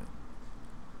trans woman.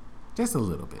 Just a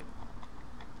little bit.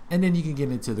 And then you can get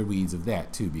into the weeds of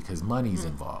that too, because money's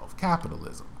involved,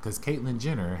 capitalism. Because Caitlyn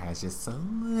Jenner has just a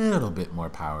little bit more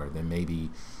power than maybe,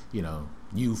 you know,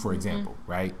 you, for example,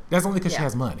 right? That's only because she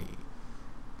has money.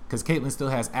 Because Caitlyn still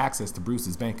has access to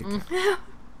Bruce's bank account.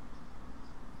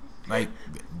 Like,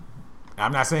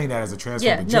 I'm not saying that as a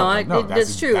transphobic joke. No,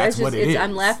 that's true. That's what it is.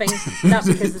 I'm laughing not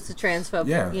because it's a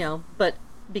transphobic, you know, but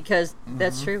because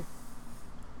that's true.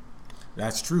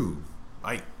 That's true.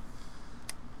 Like,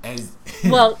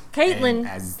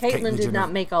 Caitlyn did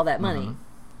not make all that money.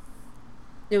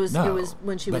 It was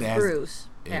when she was Bruce.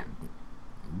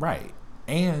 Right.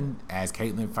 And as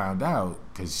Caitlyn found out,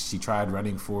 because she tried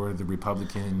running for the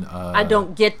Republican... I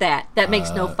don't get that. That makes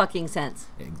no fucking sense.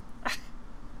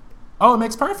 Oh, it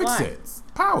makes perfect sense.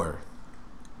 Power.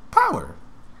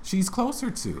 She's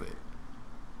closer to it.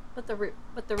 But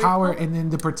the power, and then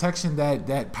the protection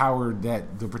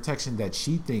the protection that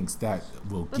she thinks that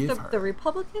will give her. The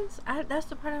Republicans, that's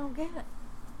the part I don't get.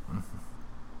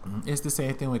 It's the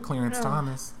same thing with Clarence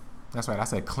Thomas. That's right. I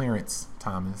said Clarence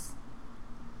Thomas.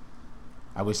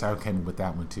 I wish I came up with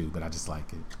that one too, but I just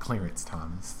like it. Clarence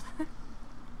Thomas.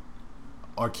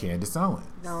 Or Candace Owens.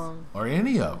 No. Or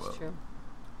any of them. True.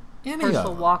 Any of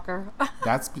them. Walker.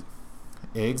 That's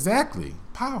exactly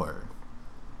power.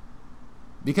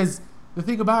 Because the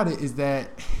thing about it is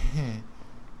that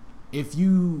if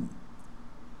you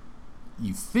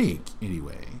think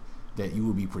anyway that you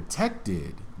will be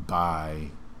protected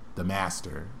by the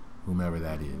master, whomever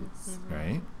that is,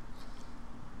 right?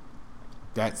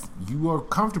 That's, you are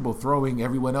comfortable throwing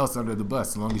everyone else under the bus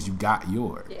as long as you got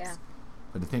yours.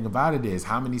 But the thing about it is,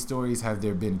 how many stories have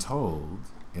there been told,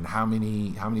 and how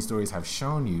many stories have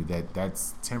shown you that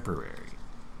that's temporary?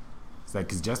 It's like,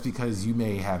 because just because you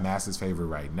may have Master's favor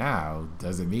right now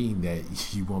doesn't mean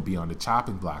that you won't be on the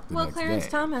chopping block the next Clarence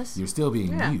day. Thomas. You're still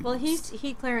being used. Well,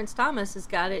 Clarence Thomas has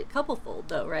got it couplefold,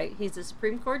 though, right? He's a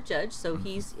Supreme Court judge, so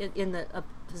he's in a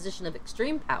position of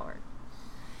extreme power.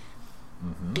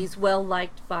 He's well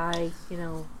liked by,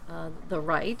 the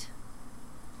right.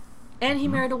 And he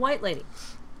married a white lady.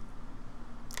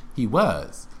 He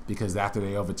was, because after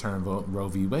they overturned Roe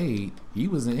v. Wade, he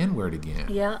was an N-word again.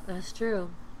 Yeah, that's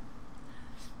true.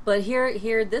 But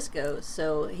here this goes.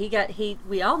 So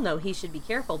we all know he should be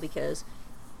careful, because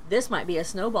this might be a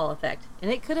snowball effect,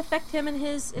 and it could affect him and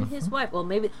his wife. Well,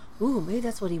 maybe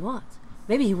that's what he wants.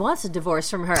 Maybe he wants a divorce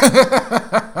from her.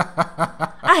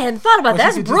 I hadn't thought about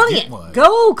that. That's brilliant.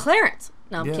 Go, Clarence.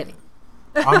 No, I'm kidding.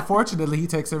 Unfortunately, he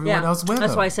takes everyone else with him.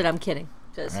 That's why I said I'm kidding.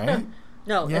 Right?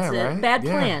 No, that's a bad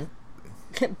plan.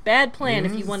 Bad plan.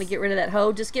 If you want to get rid of that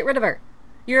hoe, just get rid of her.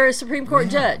 You're a Supreme Court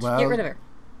judge. Get rid of her.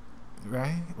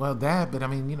 Right? Well, but I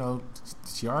mean,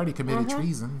 she already committed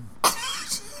treason.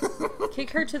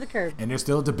 Kick her to the curb. And they're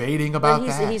still debating about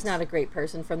that. He's not a great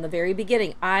person from the very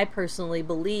beginning. I personally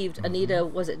believed Anita,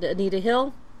 was it Anita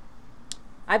Hill?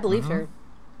 I believed her.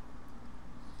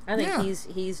 I think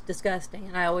he's disgusting,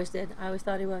 and I always did. I always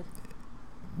thought he was.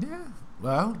 Yeah.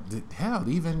 Well, hell,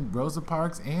 even Rosa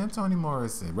Parks and Toni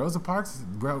Morrison. Rosa Parks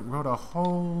wrote a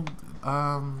whole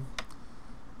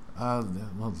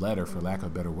letter, for lack of a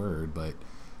better word, but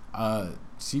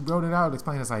she wrote it out,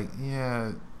 explaining, it's like,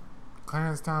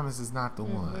 Clarence Thomas is not the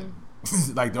one.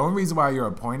 Like, the only reason why you're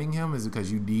appointing him is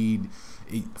because you need,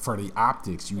 for the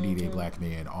optics, you need a black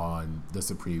man on the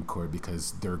Supreme Court,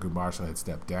 because Thurgood Marshall had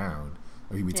stepped down,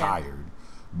 or he retired.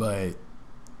 But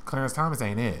Clarence Thomas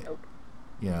ain't it. Nope.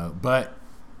 But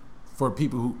for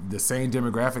people who, the same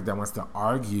demographic that wants to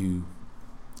argue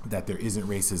that there isn't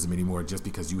racism anymore just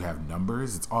because you have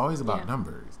numbers, it's always about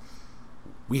numbers.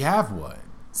 We have one.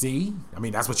 See? I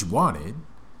mean, that's what you wanted.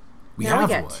 We now have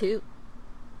we got one. two.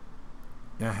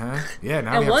 Yeah,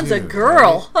 now and we have one's two, a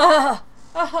girl. Right?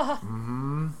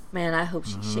 Man, I hope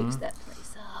she shakes that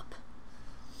place up.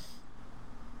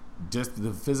 Just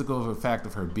the physical fact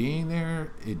of her being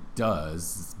there, it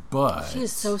does. But she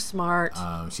is so smart.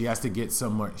 She has to get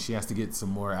some more. She has to get some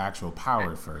more actual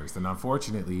power first, and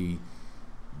unfortunately,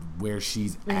 where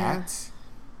she's at,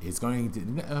 it's going to.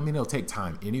 I mean, it'll take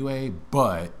time anyway.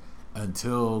 But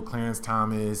until Clarence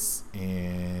Thomas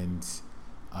and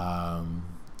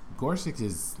Gorsuch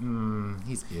is,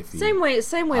 he's iffy.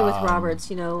 Same way with Roberts.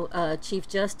 Chief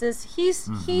Justice.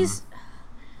 He's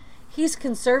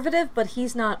conservative, but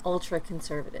he's not ultra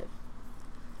conservative.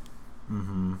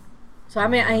 So I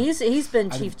mean, he's been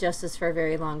Chief Justice for a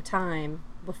very long time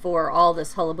before all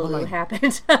this hullabaloo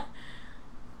happened.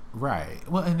 Right.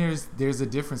 Well, and there's a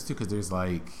difference too, because there's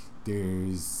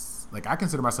I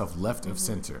consider myself left of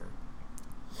center,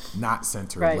 not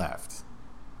center left.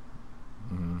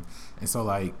 And so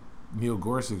like Neil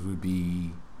Gorsuch would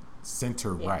be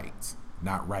center right,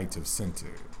 not right of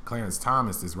center. Clarence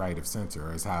Thomas is right of center,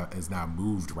 or is now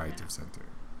moved right of center.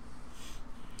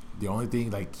 The only thing,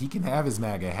 like, he can have his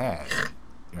MAGA hat,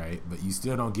 right? But you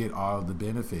still don't get all the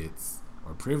benefits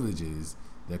or privileges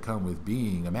that come with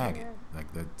being a MAGA. Like,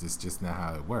 that's just not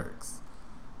how it works.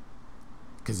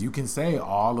 Because you can say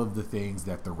all of the things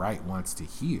that the right wants to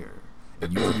hear,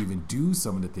 and you can even do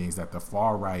some of the things that the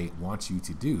far right wants you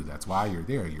to do. That's why you're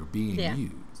there. You're being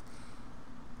used.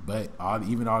 But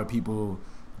even all the people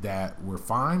that were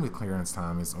fine with Clarence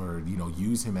Thomas, or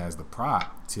use him as the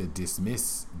prop to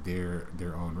dismiss their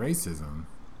own racism,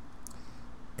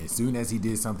 as soon as he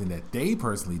did something that they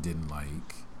personally didn't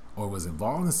like, or was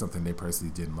involved in something they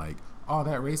personally didn't like, all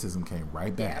that racism came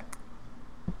right back.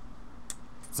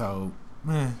 So,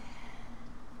 and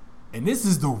this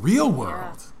is the real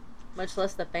world, much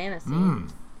less the fantasy.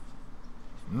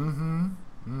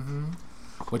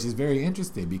 Which is very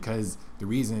interesting, because the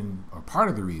reason, or part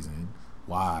of the reason,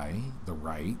 why the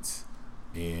right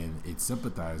and its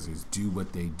sympathizers do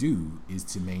what they do is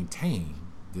to maintain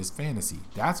this fantasy.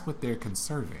 That's what they're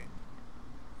conserving.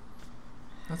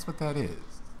 That's what that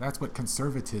is. That's what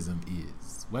conservatism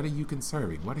is. What are you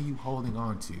conserving? What are you holding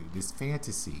on to? This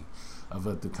fantasy of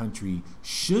what the country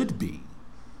should be,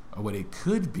 or what it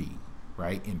could be,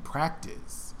 right, in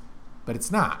practice. But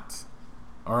it's not.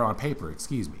 Or on paper,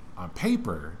 excuse me. On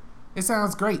paper, it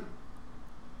sounds great.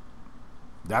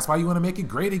 That's why you want to make it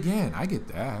great again. I get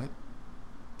that.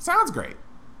 Sounds great.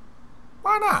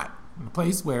 Why not? In a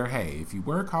place where, hey, if you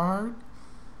work hard,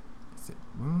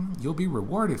 you'll be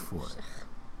rewarded for it.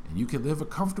 And you can live a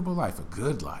comfortable life, a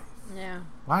good life. Yeah.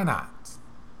 Why not?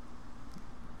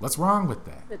 What's wrong with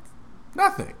that? It's,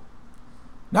 Nothing.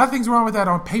 Nothing's wrong with that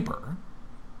on paper.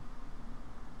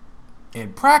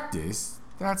 In practice,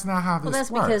 that's not how this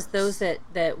works. well, that's because those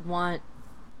that want...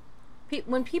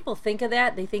 When people think of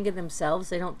that, they think of themselves.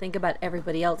 They don't think about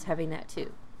everybody else having that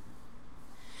too.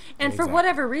 And for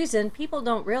whatever reason, people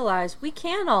don't realize we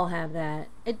can all have that.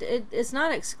 It's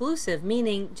not exclusive,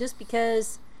 meaning just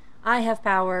because I have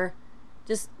power,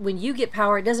 just when you get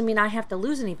power, it doesn't mean I have to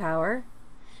lose any power.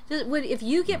 If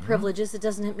you get privileges, it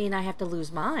doesn't mean I have to lose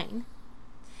mine.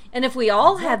 And if we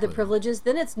all have the privileges,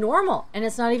 then it's normal, and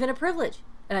it's not even a privilege.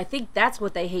 And I think that's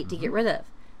what they hate to get rid of.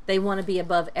 They want to be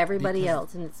above everybody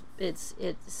else, and it's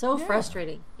so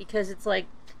frustrating because it's like,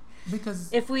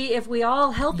 if we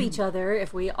all help each other,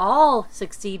 if we all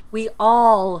succeed, we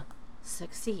all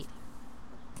succeed.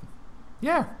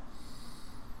 Yeah.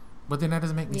 But then that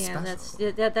doesn't make me special.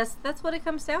 That's what it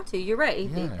comes down to. You're right.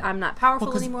 Yeah. I'm not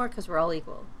powerful anymore because we're all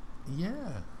equal.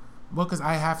 Yeah. Well, because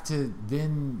I have to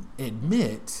then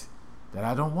admit that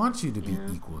I don't want you to be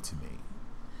equal to me.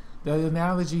 The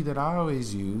analogy that I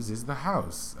always use is the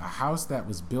house. A house that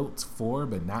was built for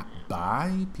but not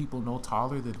by people no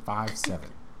taller than 5'7".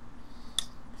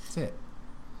 That's it.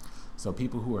 So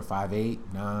people who are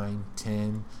 5'8", 9,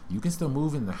 10, you can still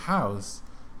move in the house,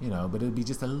 but it'll be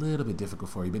just a little bit difficult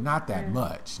for you, but not that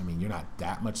much. I mean, you're not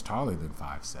that much taller than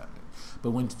 5'7".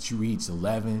 But once you reach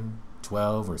 11,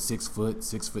 12, or 6 foot,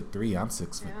 6'3", I'm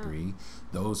 6'3".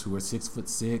 Those who are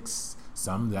 6'6",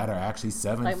 some that are actually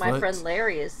 7 like foot. Like my friend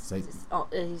Larry he's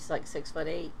like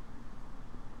 6'8".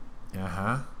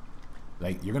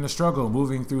 Like, you're going to struggle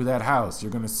moving through that house.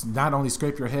 You're going to not only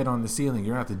scrape your head on the ceiling,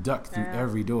 you're going to have to duck through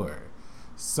every door.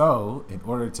 So, in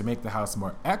order to make the house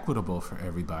more equitable for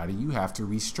everybody, you have to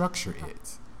restructure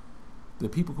it. The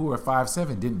people who are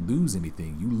 5'7" didn't lose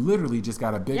anything. You literally just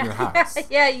got a bigger house.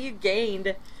 Yeah, you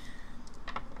gained.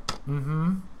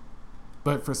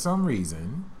 But for some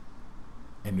reason,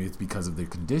 and it's because of their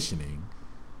conditioning,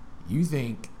 you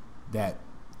think that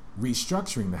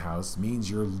restructuring the house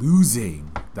means you're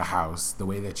losing the house the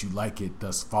way that you like it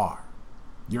thus far.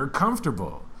 You're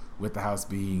comfortable with the house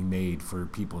being made for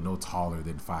people no taller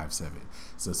than 5'7".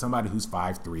 So somebody who's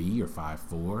 5'3" or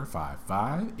 5'4",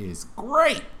 5'5" is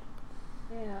great.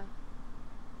 Yeah.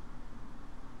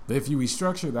 But if you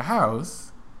restructure the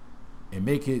house and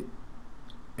make it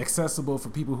accessible for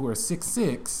people who are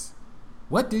 6'6",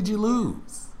 what did you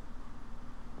lose?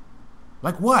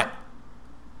 Like what?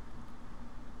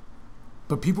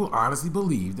 But people honestly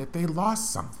believe that they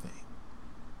lost something.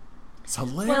 It's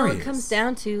hilarious. Well, it comes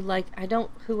down to,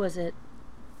 who was it?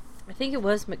 I think it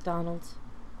was McDonald's.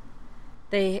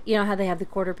 They, how they have the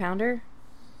quarter pounder?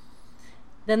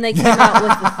 Then they came out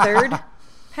with the third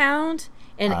pound,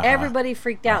 and everybody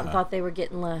freaked out and thought they were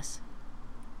getting less.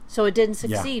 So it didn't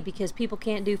succeed because people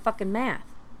can't do fucking math.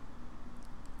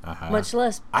 Much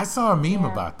less. I saw a meme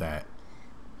about that.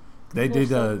 They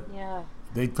did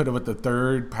They put it with the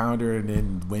third pounder, and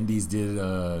then Wendy's did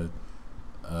a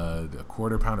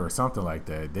quarter pounder or something like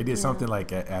that. They did something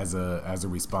like as a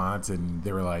response, and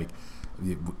they were like,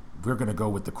 "We're gonna go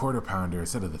with the quarter pounder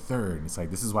instead of the third." And it's like,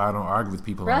 this is why I don't argue with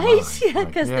people online. Right? Yeah,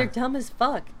 because they're dumb as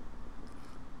fuck.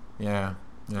 Yeah.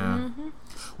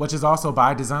 Which is also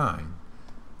by design.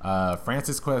 Dr.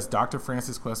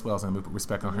 Frances Quest Wells, and I'm put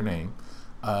respect on her name.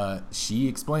 She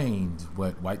explained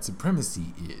what white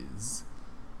supremacy is.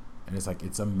 And it's like,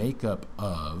 it's a makeup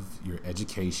of your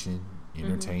education,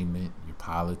 entertainment, your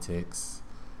politics.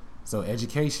 So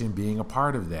education being a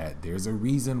part of that, there's a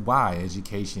reason why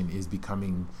education is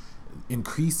becoming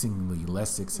increasingly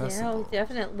less accessible. Yeah,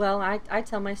 definitely. Well, I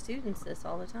tell my students this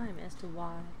all the time as to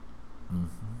why.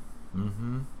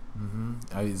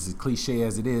 As cliche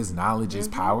as it is, knowledge is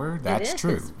power. That's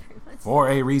true. For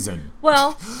a reason.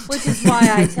 Well, which is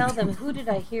why I tell them, who did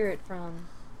I hear it from?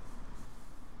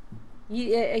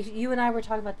 You and I were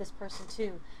talking about this person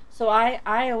too. So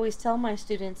I always tell my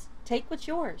students, take what's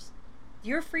yours.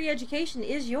 Your free education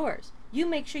is yours. You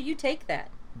make sure you take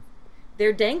that.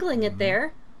 They're dangling it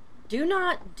there. Do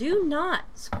not,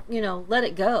 let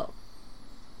it go.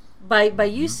 By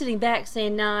you sitting back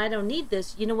saying, "No, I don't need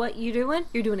this." You know what you're doing?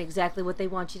 You're doing exactly what they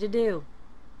want you to do.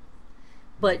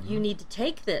 But you need to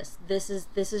take this. This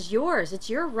is yours. It's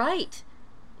your right.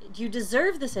 You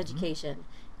deserve this education.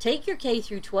 Take your K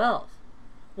through 12.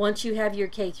 Once you have your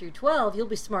K through 12, you'll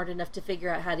be smart enough to figure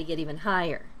out how to get even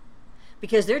higher.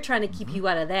 Because they're trying to keep you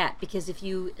out of that. Because if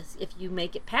you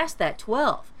make it past that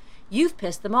 12, you've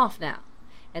pissed them off now.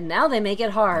 And now they make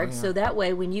it hard, so that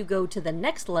way when you go to the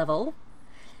next level,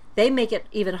 they make it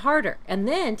even harder. And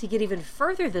then to get even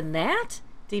further than that,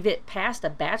 to get past a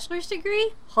bachelor's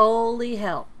degree, holy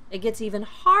hell. It gets even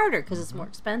harder because it's more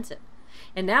expensive.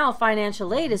 And now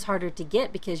financial aid is harder to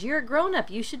get because you're a grown up.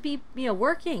 You should be,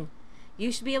 working.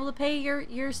 You should be able to pay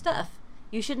your stuff.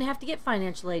 You shouldn't have to get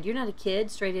financial aid. You're not a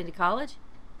kid straight into college.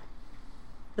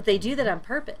 But they do that on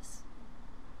purpose.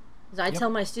 So I tell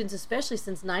my students, especially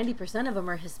since 90% of them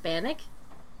are Hispanic,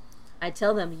 I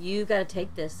tell them, you got to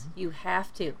take this. You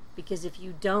have to. Because if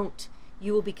you don't,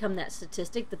 you will become that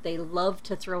statistic that they love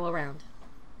to throw around.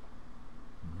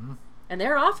 Mm-hmm. And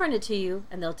they're offering it to you,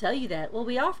 and they'll tell you that. Well,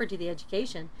 we offered you the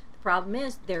education. The problem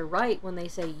is, they're right when they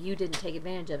say you didn't take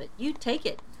advantage of it. You take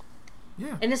it.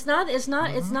 Yeah. And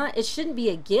it shouldn't be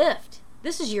a gift.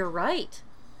 This is your right.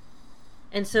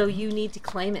 And so you need to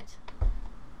claim it.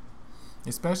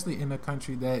 Especially in a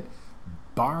country that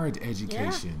barred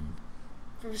education.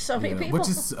 For so many people. Which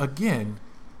is, again,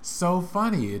 so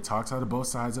funny. It talks out of both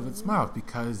sides of its mouth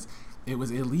because it was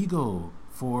illegal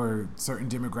for certain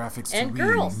demographics to read.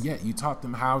 Girls. And yet you taught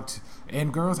them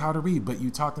and girls how to read, but you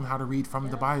taught them how to read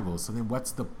from the Bible. So then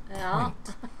what's the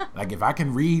point? Like, if I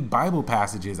can read Bible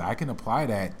passages, I can apply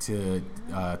that to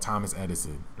Thomas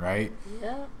Edison, right?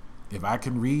 Yeah. If I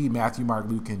can read Matthew, Mark,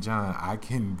 Luke, and John, I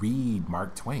can read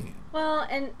Mark Twain. Well,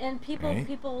 and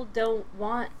people don't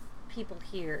want people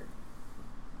here.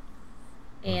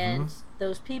 And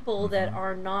those people that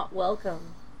are not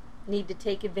welcome need to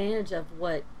take advantage of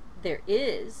what there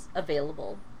is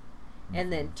available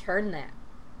and then turn that.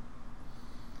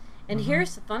 And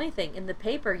here's the funny thing. In the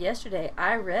paper yesterday,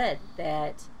 I read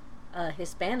that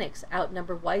Hispanics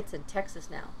outnumber whites in Texas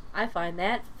now. I find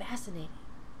that fascinating.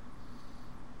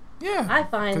 Yeah, I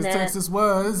find that Texas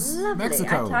was lovely.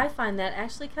 Mexico. I find that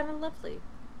actually kind of lovely.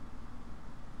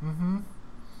 Mm-hmm.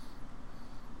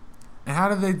 And how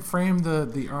did they frame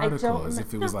the article? As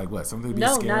if it was like what, something to be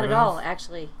scared of? No, not at all.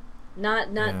 Actually,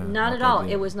 not at all.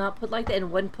 It was not put like that, and it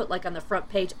wasn't put like on the front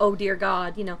page. Oh dear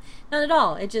God, not at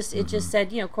all. It just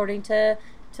said, according to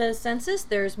census,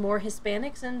 there's more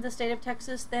Hispanics in the state of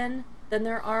Texas than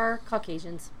there are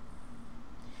Caucasians.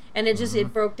 And it just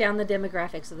it broke down the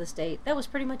demographics of the state. That was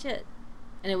pretty much it.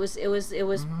 And it was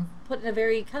put in a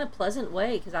very kind of pleasant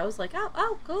way because I was like,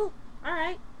 oh, cool, all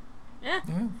right, yeah.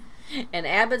 And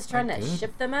Abbott's trying to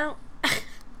ship them out.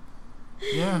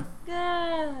 Yeah.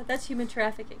 Yeah, that's human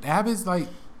trafficking. Abbott's like,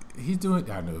 he's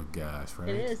doing. I know, gosh, right?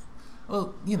 It is.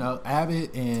 Well,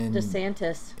 Abbott and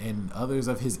DeSantis and others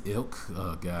of his ilk.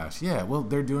 Oh gosh, yeah. Well,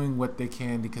 they're doing what they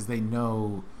can because they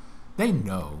know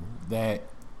that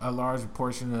a large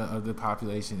portion of the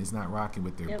population is not rocking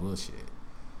with their bullshit.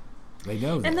 They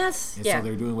know that. And so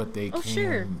they're doing what they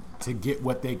can to get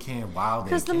what they can while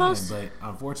they can. But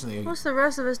unfortunately, most of the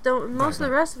rest of us don't. Most of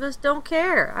the rest of us don't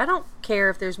care. I don't care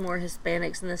if there's more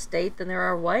Hispanics in the state than there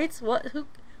are whites. What? Who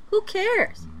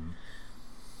cares?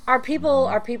 Are people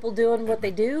doing what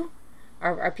they do?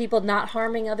 Are people not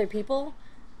harming other people?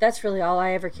 That's really all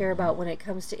I ever care about when it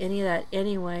comes to any of that.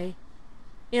 Anyway,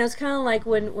 it's kind of like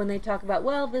when they talk about,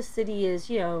 well, this city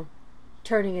is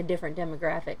turning a different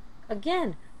demographic.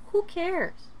 Again, who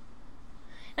cares?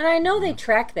 And I know they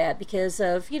track that because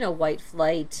of, white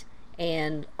flight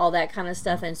and all that kind of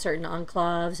stuff and certain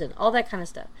enclaves and all that kind of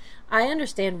stuff. I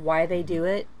understand why they do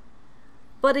it.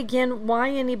 But again, why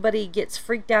anybody gets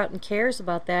freaked out and cares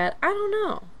about that, I don't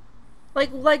know.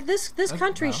 Like this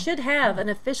country should have an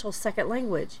official second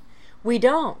language. We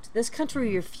don't. This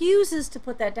country refuses to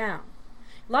put that down.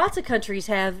 Lots of countries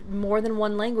have more than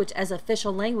one language as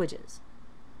official languages.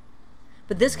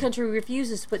 But this country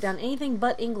refuses to put down anything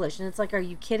but English. And it's like, are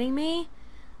you kidding me?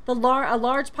 A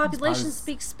large population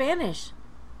speaks Spanish.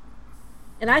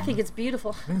 And I think it's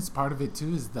beautiful. I think part of it,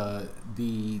 too, is the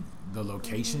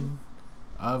location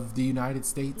of the United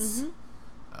States,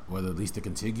 or at least the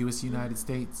contiguous United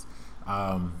States.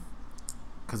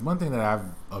 Because one thing that I've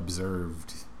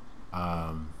observed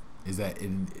is that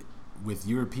with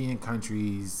European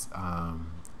countries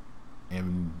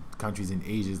and countries in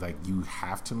Asia, like, you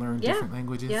have to learn different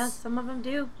languages. Yeah, some of them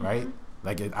do. Right?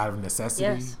 Like, out of necessity.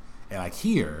 Yes. And like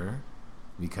here,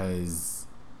 because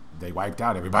they wiped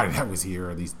out everybody that was here,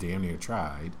 or at least damn near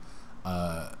tried,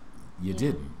 you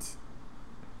didn't.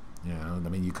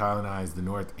 You colonized the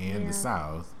North and the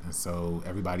South, and so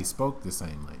everybody spoke the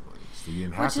same language. So you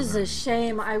didn't have Which is a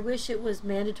shame. I wish it was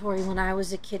mandatory when I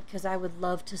was a kid because I would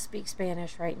love to speak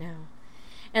Spanish right now.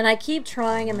 And I keep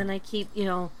trying, and then I keep,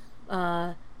 things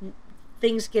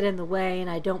get in the way, and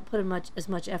I don't put as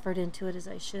much effort into it as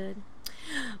I should.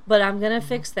 But I'm gonna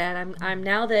fix that. I'm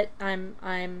now that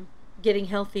I'm getting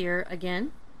healthier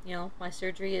again. My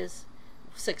surgery is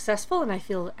successful, and I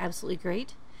feel absolutely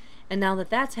great. And now that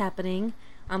that's happening,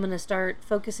 I'm going to start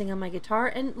focusing on my guitar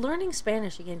and learning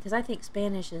Spanish again because I think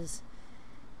Spanish is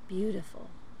beautiful.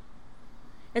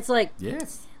 It's like,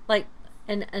 yes, like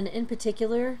and in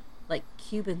particular, like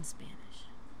Cuban Spanish.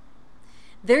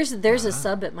 There's a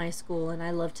sub at my school, and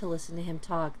I love to listen to him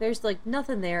talk. There's like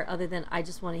nothing there other than I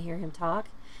just want to hear him talk,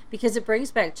 because it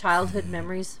brings back childhood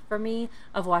memories for me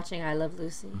of watching I Love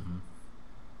Lucy.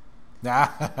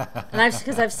 And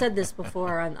because I've said this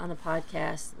before on the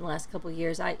podcast in the last couple of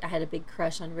years, I had a big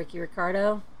crush on Ricky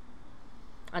Ricardo,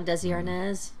 on Desi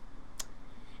Arnaz.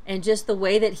 And just the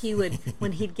way that he would,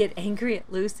 when he'd get angry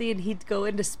at Lucy and he'd go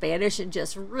into Spanish and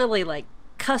just really like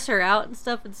cuss her out and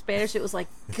stuff in Spanish, it was like,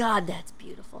 God, that's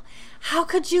beautiful. How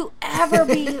could you ever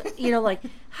be, like,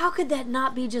 how could that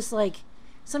not be just like,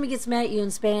 somebody gets mad at you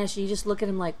in Spanish and you just look at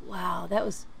him like, wow,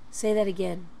 say that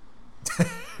again.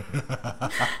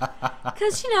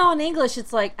 Because, in English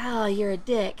it's like, oh, you're a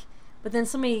dick. But then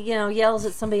somebody, yells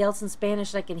at somebody else in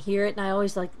Spanish and I can hear it, and I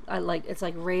always it's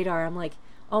like radar. I'm like,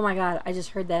 oh my God, I just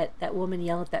heard that woman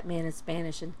yell at that man in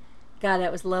Spanish, and God,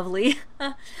 that was lovely.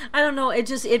 I don't know,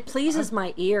 it pleases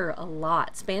my ear a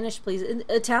lot. Spanish pleases,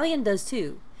 Italian does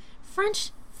too.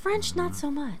 French, not so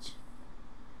much.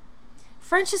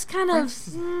 French is kind of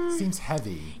seems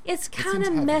heavy. It's kind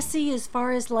of messy as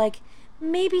far as like,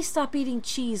 maybe stop eating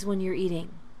cheese when you're eating.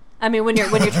 I mean, when you're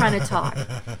trying to talk,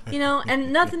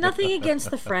 and nothing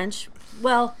against the French.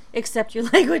 Well, except your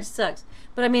language sucks.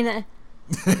 But I mean,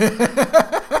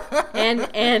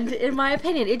 and in my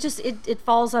opinion, it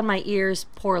falls on my ears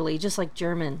poorly, just like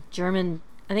German.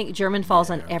 I think German falls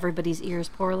on everybody's ears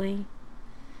poorly.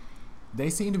 They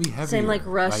seem to be heavier. Same like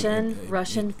Russian.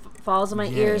 Russian falls on my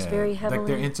ears very heavily. Like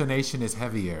their intonation is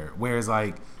heavier, whereas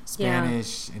like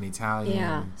Spanish and Italian.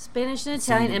 Yeah, Spanish and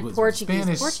Italian and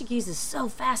Portuguese. Portuguese is so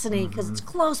fascinating because it's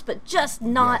close, but just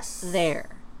not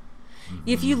there.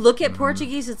 If you look at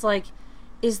Portuguese, it's like,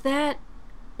 is that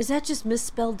just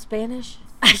misspelled Spanish?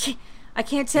 I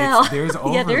can't tell. There's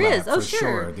overlap. Yeah, there is. Oh,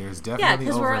 sure. There's definitely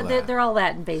overlap. Because they're all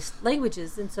Latin-based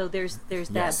languages, and so there's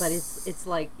that. But it's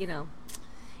like,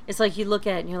 it's like you look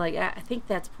at it and you're like, I think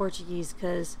that's Portuguese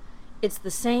because it's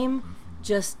the same,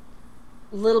 just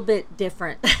a little bit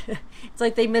different. It's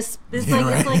like it's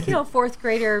like fourth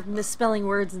grader misspelling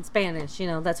words in Spanish.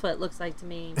 That's what it looks like to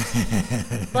me.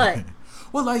 But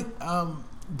well, like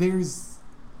there's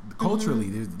culturally,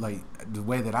 there's like the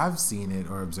way that I've seen it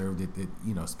or observed it,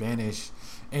 that Spanish,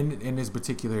 and in the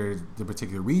particular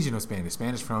region of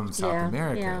Spanish from South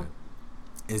America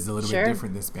is a little bit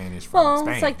different than Spanish from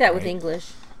Spain. It's like that with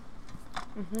English.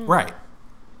 Right.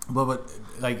 But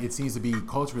like it seems to be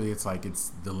culturally, it's like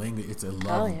it's the language. It's a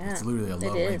love. It's literally a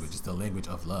love language. It's the language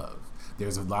of love.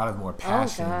 There's a lot of more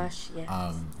passion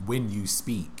when you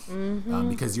speak,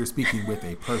 because you're speaking with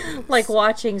a purpose. Like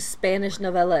watching Spanish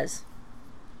novelas.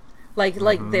 Like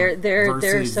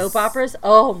their soap operas.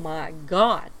 Oh my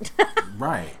God!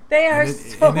 Right. They are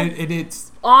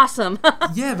it's awesome.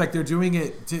 Yeah, like they're doing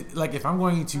it to, like, if I'm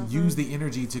going to use the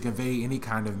energy to convey any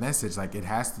kind of message, like there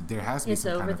has to be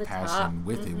some kind of passion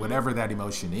with it, whatever that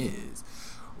emotion is.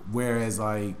 Whereas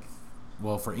like,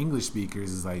 well, for English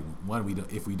speakers, is like, one,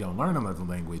 if we don't learn another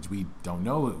language, we don't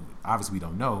know it. Obviously, we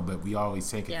don't know, but we always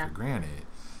take it for granted.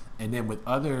 And then with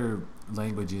other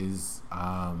languages,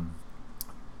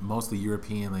 mostly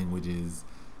European languages,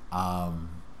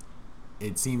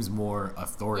 it seems more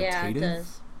authoritative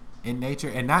in nature,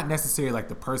 and not necessarily like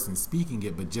the person speaking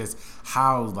it, but just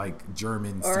how like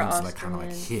German seems to like kind of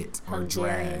like hit or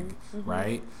drag,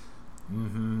 right?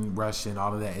 Russian,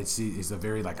 all of that. It's a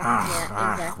very like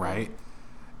exactly. Right.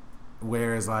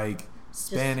 Whereas like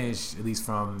Spanish, at least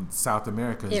from South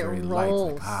America, is very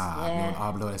rolls. Like no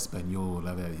hablo español.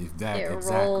 It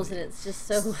rolls, and it's just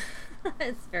so.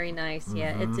 It's very nice.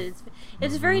 Yeah,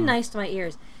 it's very nice to my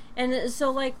ears. And so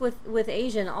like with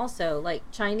Asian also, like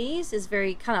Chinese is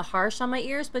very kind of harsh on my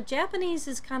ears, but Japanese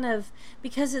is kind of,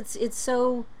 because it's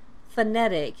so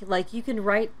phonetic, like you can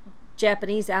write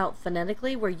Japanese out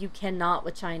phonetically where you cannot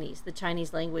with Chinese. The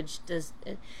Chinese language does.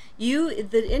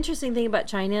 The interesting thing about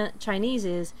Chinese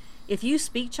is if you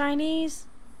speak Chinese,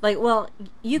 like, well,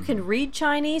 you can read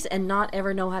Chinese and not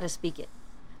ever know how to speak it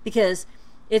because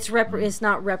it's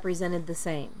not represented the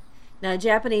same. Now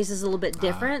Japanese is a little bit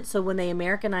different, so when they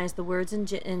Americanize the words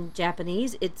in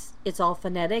Japanese, it's all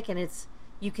phonetic and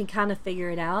you can kind of figure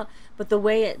it out. But the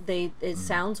way it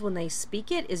sounds when they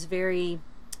speak it is very,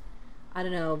 I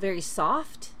don't know, very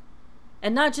soft,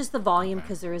 and not just the volume,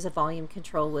 because there is a volume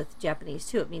control with Japanese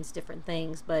too. It means different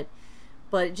things, but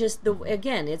just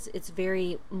it's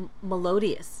very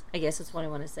melodious. I guess that's what I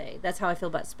want to say. That's how I feel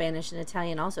about Spanish and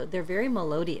Italian also. They're very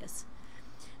melodious.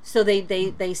 So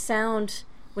they sound,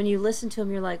 when you listen to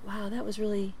them, you're like, wow, that was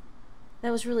really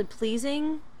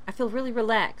pleasing. I feel really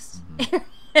relaxed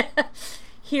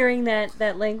hearing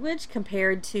that language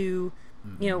compared to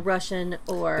Russian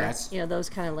or That's- those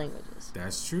kind of languages.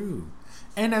 That's true,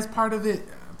 and as part of it,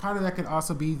 part of that could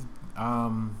also be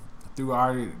through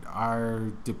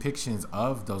our depictions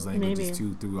of those languages Maybe.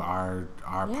 too, through our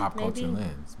pop culture maybe.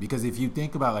 lens. Because if you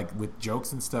think about like with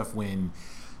jokes and stuff, when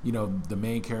the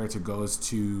main character goes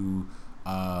to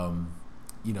a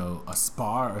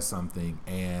spa or something,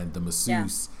 and the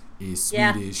masseuse is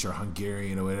Yeah. Swedish or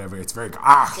Hungarian or whatever, it's very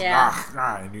Yeah.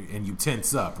 and you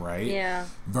tense up, right? Yeah.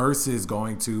 Versus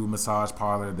going to a massage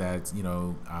parlor that's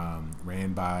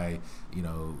ran by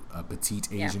a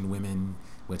petite Asian women,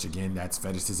 which again that's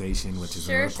fetishization, which is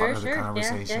Sure, another part sure, of the sure. Yeah,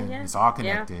 conversation. yeah. It's all Yeah.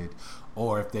 connected.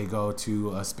 Or if they go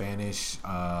to a Spanish,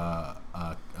 go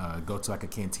to like a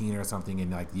cantina or something,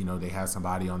 and they have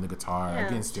somebody on the guitar. Yeah,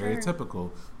 Again, sure.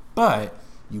 stereotypical, but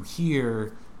you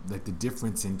hear like the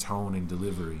difference in tone and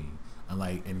delivery,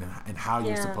 and how you're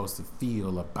Yeah. supposed to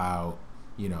feel about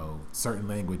certain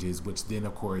languages, which then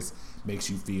of course makes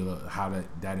you feel how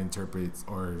that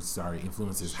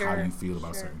influences how Sure, you feel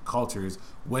about sure. certain cultures,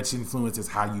 which influences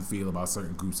how you feel about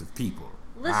certain groups of people.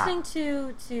 Listening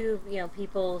to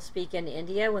people speak in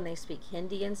India when they speak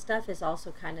Hindi and stuff is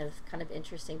also kind of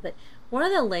interesting. But one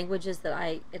of the languages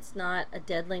that it's not a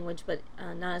dead language, but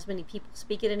not as many people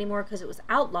speak it anymore because it was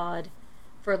outlawed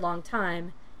for a long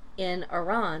time in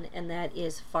Iran, and that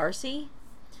is Farsi.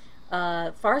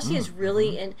 Farsi is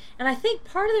really, and I think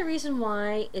part of the reason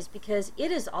why is because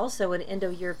it is also an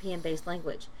Indo-European based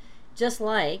language, just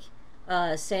like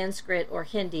Sanskrit or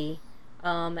Hindi,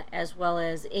 as well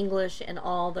as English and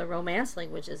all the Romance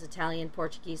languages, Italian,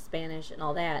 Portuguese, Spanish, and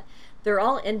all that. They're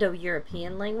all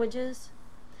Indo-European languages.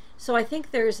 So I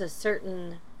think there's a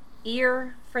certain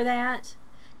ear for that.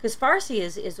 Because Farsi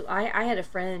I had a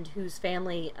friend whose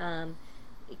family,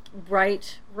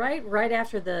 right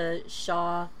after the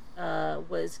Shah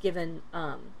was given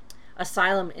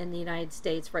asylum in the United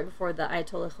States, right before the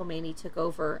Ayatollah Khomeini took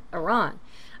over Iran,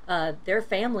 their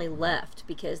family left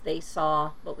because they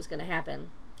saw what was going to happen.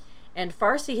 And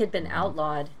Farsi had been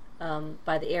outlawed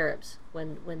by the Arabs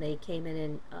when they came in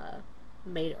and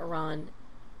made Iran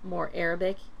more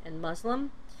Arabic and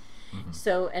Muslim.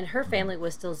 So, and her family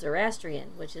was still Zoroastrian,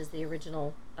 which is the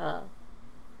original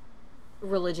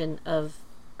religion of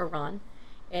Iran,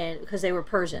 and because they were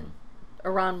Persian.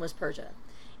 Iran was Persia.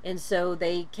 And so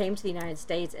they came to the United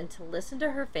States, and to listen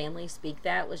to her family speak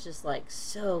that was just like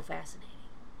so fascinating.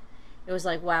 It was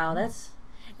like, wow, that's...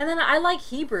 And then I like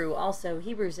Hebrew also.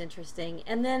 Hebrew's interesting.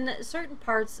 And then certain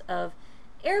parts of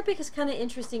Arabic is kind of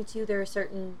interesting too. There's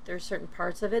certain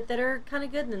parts of it that are kind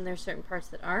of good, and then there's certain parts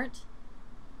that aren't.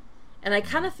 And I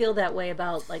kind of feel that way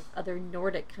about like other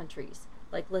Nordic countries,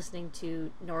 like listening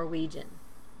to Norwegian.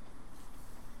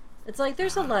 It's like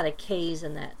there's a lot of K's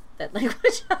in that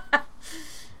language.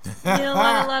 A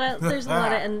lot of there's a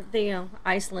lot of, and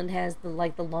Iceland has the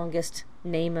longest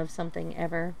name of something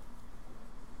ever.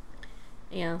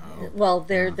 Well,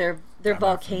 they're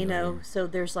volcano, so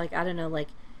there's like I don't know,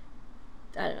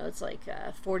 it's like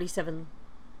 47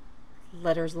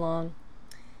 letters long.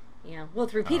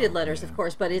 With repeated letters, of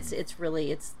course, but it's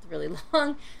really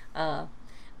long.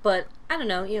 But I don't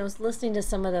know, listening to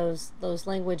some of those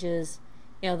languages,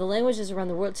 the languages around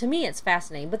the world, to me it's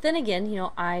fascinating. But then again,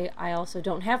 I also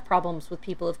don't have problems with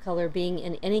people of color being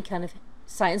in any kind of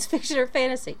science fiction or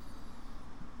fantasy.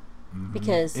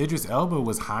 Because Idris Elba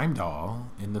was Heimdall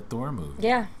in the Thor movie.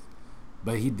 Yeah.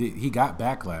 But he got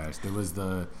backlash. There was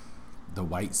the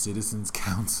White Citizens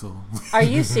Council. Are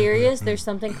you serious? There's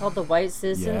something called the White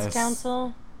Citizens Yes.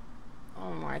 Council?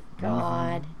 Oh my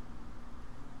God.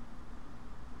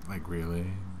 Like, really?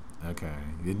 Okay.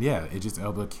 And yeah, Idris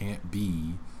Elba can't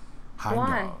be Heimdall.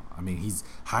 Why? I mean,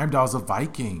 Heimdall's a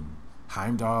Viking.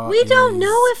 Heimdall We don't is,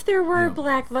 know if there were you know-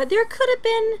 black There could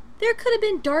have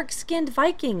been dark-skinned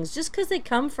Vikings. Just because they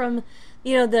come from,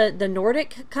 the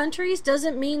Nordic countries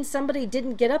doesn't mean somebody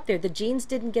didn't get up there. The genes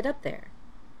didn't get up there.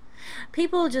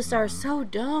 People just are so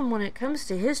dumb when it comes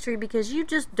to history because you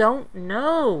just don't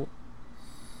know.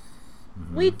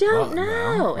 We don't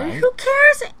know, right? and who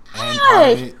cares? And part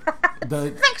Anyway, of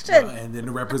it, Fiction. and then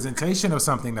the representation of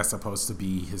something that's supposed to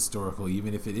be historical,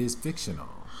 even if it is fictional.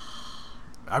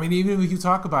 I mean, even if you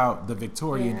talk about the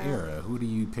Victorian Yeah. era, who do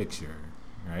you picture,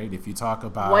 right? If you talk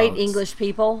about white English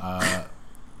people.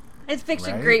 It's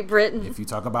fiction, right? Great Britain. If you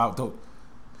talk about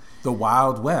the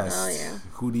Wild West, Oh, yeah.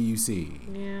 who do you see,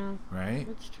 Yeah, right?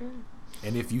 that's true.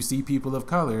 And if you see people of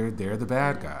color, they're the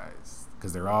bad guys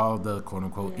because they're all the quote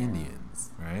unquote Yeah.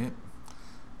 Indians, right?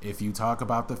 If you talk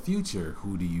about the future,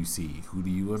 who do you see? Who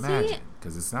do you imagine?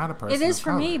 Because it's not a person. It is of for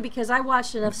color. me because I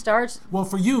watched enough Well,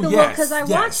 for you, Well, yes. because I yes,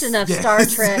 watched enough yes. Star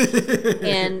Trek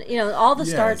and all the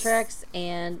Star Yes. Treks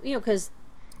and because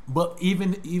But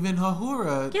even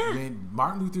Uhura, Yeah. when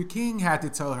Martin Luther King had to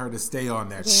tell her to stay on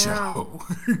that Yeah. show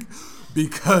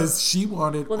because she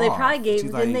wanted. Well, they off. probably gave.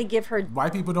 She's Didn't like, they give her?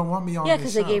 white people don't want me on Yeah, this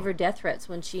because show. they gave her death threats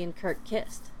when she and Kirk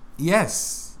kissed.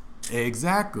 Yes,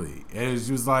 exactly. And it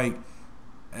was like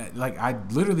I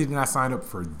literally did not sign up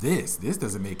for this. This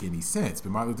doesn't make any sense.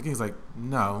 But Martin Luther King's like,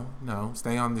 no,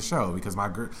 stay on the show because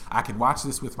I can watch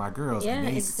this with my girls Yeah, and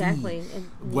they exactly. see And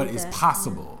what need is that,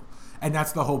 possible. And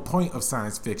that's the whole point of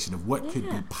science fiction, of what could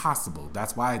Yeah. be possible.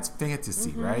 That's why it's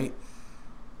fantasy, Mm-hmm. right?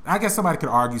 I guess somebody could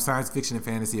argue science fiction and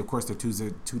fantasy. Of course, they're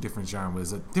two different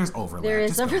genres. There's overlap. There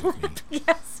is Just go with overlap. me.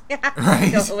 Yes. Yeah.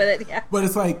 Right? Go with it. Yeah. But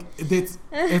it's like it's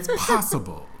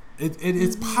possible. It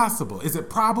is possible. Is it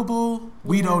probable?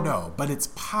 We don't know, but it's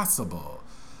possible.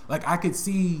 Like I could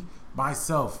see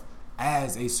myself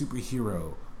as a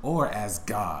superhero, or as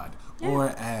God, or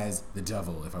as the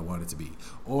devil if I wanted to be,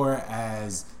 or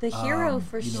as The hero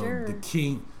for you know, sure. the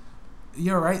king.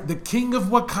 You're right, the king of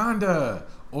Wakanda,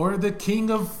 or the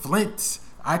king of Flint.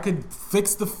 I could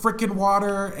fix the frickin'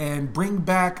 water and bring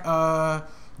back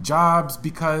jobs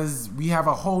because we have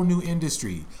a whole new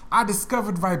industry. I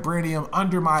discovered vibranium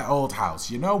under my old house.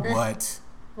 You know what?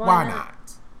 Why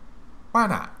not? Why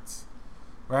not?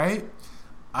 Right?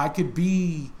 I could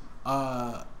be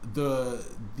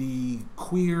the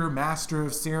queer master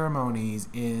of ceremonies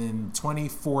in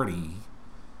 2040,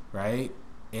 right?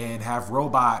 And have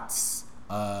robots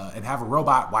and have a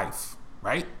robot wife,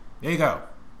 right? There you go.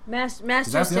 Master that's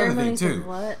the other thing, ceremonies too. of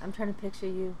what? I'm trying to picture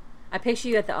you. I picture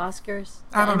you at the Oscars.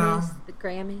 The I don't know. Emmys, the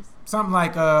Grammys. Something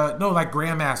like like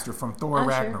Grandmaster from Thor Oh, sure.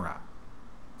 Ragnarok.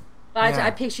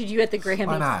 I pictured you at the Grammys.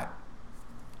 Why not?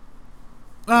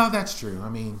 Well, that's true. I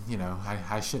mean,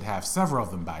 I should have several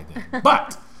of them by then.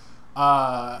 But,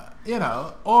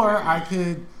 or I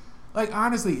could, like,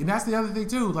 honestly, and that's the other thing,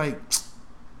 too, like,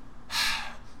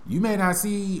 you may not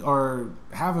see or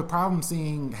have a problem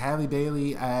seeing Halle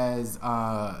Bailey as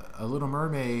a Little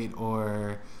Mermaid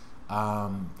or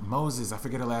Moses. I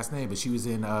forget her last name, but she was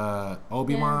in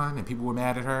Obi-Wan, and people were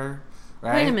mad at her,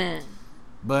 right? Wait a minute.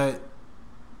 But...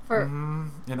 For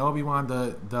in Obi-Wan,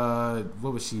 the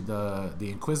what was she, the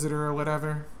Inquisitor or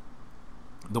whatever,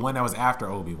 the one that was after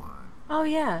Obi-Wan, oh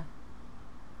yeah,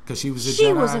 because she was a she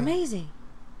Jedi. was amazing.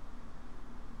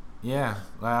 Yeah,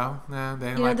 well, nah, they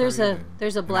didn't You know, like her either.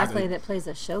 there's a And black I- lady that plays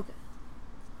Ashoka.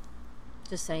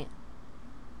 Just saying.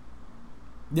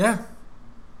 Yeah.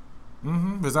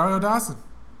 Rosario Dawson.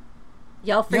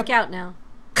 Y'all freak out now.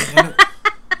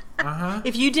 Uh-huh.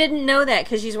 If you didn't know that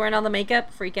because she's wearing all the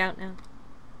makeup, freak out now.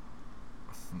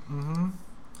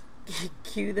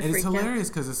 Cue the And it's freak out. hilarious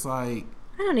because it's like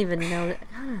I don't even know that.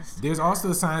 Honest. there's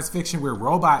also science fiction where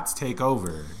robots take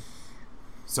over.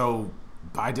 So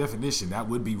by definition, that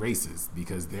would be racist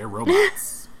because they're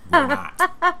robots. We're not.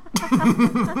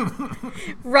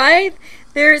 Right?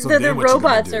 So The then what you gonna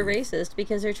robots do? are racist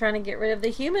because they're trying to get rid of the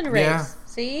human race. Yeah.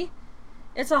 See?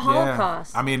 It's a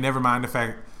holocaust. Yeah. I mean, never mind the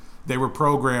fact they were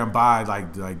programmed by like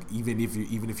even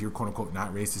if you're quote unquote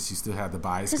not racist, you still have the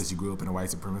bias because you grew up in a white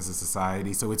supremacist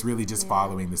society. So it's really just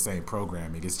following the same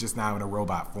programming. It's just now in a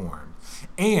robot form.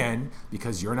 And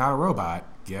because you're not a robot,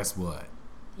 guess what?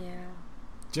 Yeah.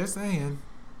 Just saying.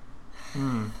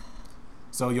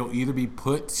 So you'll either be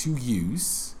put to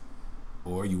use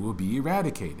or you will be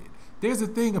eradicated. There's a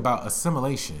thing about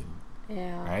assimilation,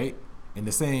 Yeah. right? And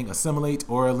the saying assimilate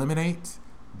or eliminate,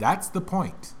 that's the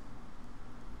point.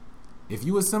 If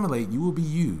you assimilate, you will be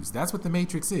used. That's what the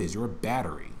Matrix is. You're a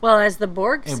battery. Well, as the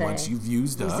Borg And say, once you've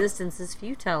used up, resistance is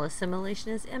futile,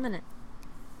 assimilation is imminent.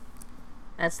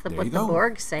 That's there what you the go.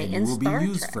 Borg say And in you will Star be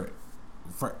used Trek.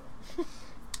 for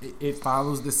it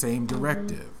follows the same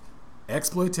directive.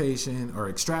 Exploitation or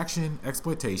extraction,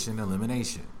 exploitation,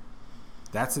 elimination.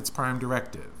 That's its prime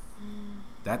directive.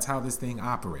 That's how this thing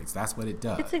operates. That's what it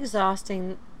does. It's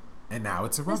exhausting. And now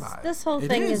it's a robot. This whole It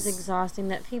thing is exhausting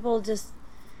that people just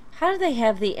how do they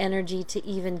have the energy to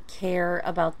even care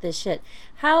about this shit?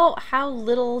 How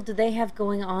little do they have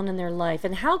going on in their life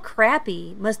and how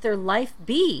crappy must their life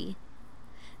be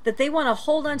that they want to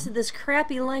hold on to this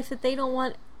crappy life that they don't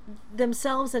want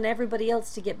themselves and everybody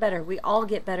else to get better. We all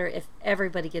get better if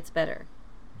everybody gets better.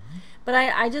 But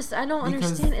I don't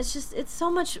understand. It's just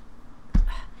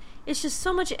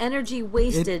so much energy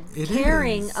wasted It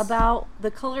caring is. about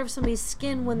the color of somebody's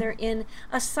skin when they're in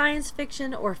a science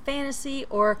fiction or fantasy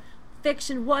or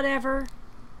fiction whatever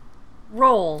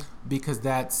role. Because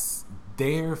that's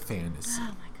their fantasy. Oh my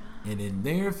god. And in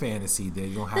their fantasy, they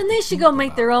don't have Then to they should think go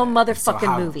make their about own that. So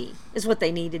motherfucking movie. Is what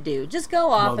they need to do. Just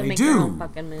go off and make their own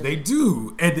fucking movie. They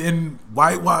do, and then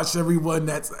whitewash everyone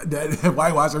that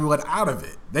whitewash everyone out of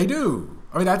it. They do.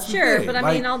 I mean, that's the thing. But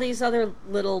I mean, all these other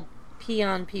little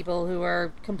peon people who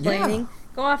are complaining,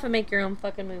 go off and make your own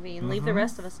fucking movie and leave the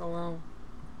rest of us alone.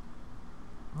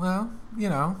 Well,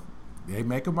 they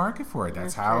make a market for it.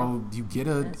 That's how you get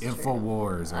an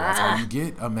InfoWars, or that's how you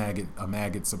get a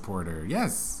maggot supporter.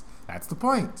 Yes, that's the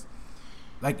point.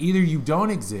 Like, either you don't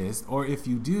exist, or if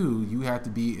you do, you have to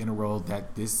be in a role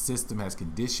that this system has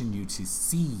conditioned you to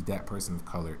see that person of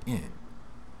color in.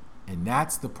 And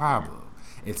that's the problem.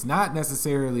 It's not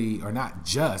necessarily, or not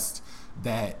just,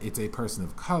 that it's a person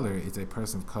of color. It's a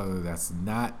person of color that's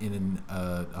not in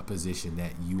a position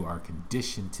that you are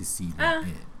conditioned to see them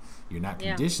in. You're not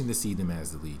conditioned to see them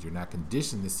as the lead. You're not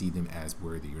conditioned to see them as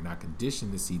worthy. You're not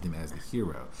conditioned to see them as the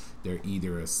hero. They're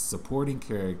either a supporting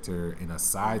character and a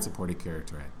side supporting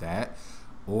character at that,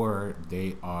 or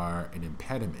they are an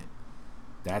impediment.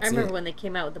 That's it. I remember when they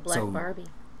came out with the Black Barbie.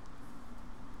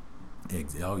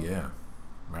 Oh, yeah.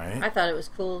 Right? I thought it was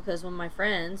cool because one of my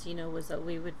friends, was that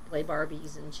we would play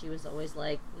Barbies, and she was always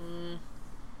like,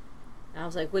 I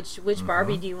was like, which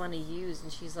Barbie do you want to use?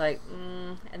 And she's like,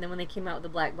 And then when they came out with the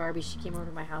Black Barbie, she came over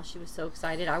to my house. She was so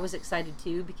excited. I was excited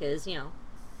too because,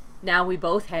 now we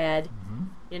both had,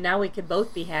 now we could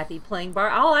both be happy playing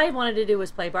all I wanted to do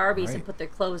was play Barbies and put their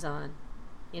clothes on,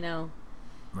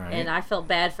 Right. And I felt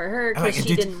bad for her because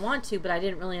she didn't want to, but I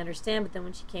didn't really understand. But then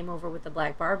when she came over with the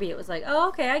Black Barbie, it was like, oh,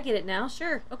 okay, I get it now.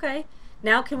 Sure, okay.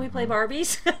 Now can we play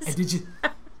Barbies? And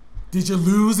did you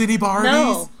lose any Barbies?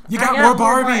 No. You got more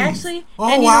Barbies. Actually, oh,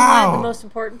 and wow. You know what the most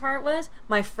important part was?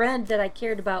 My friend that I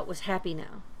cared about was happy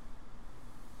now.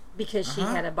 Because she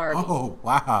had a Barbie. Oh,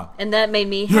 wow. And that made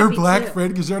me happy. Your black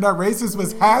friend, because you're not racist,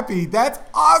 was happy. That's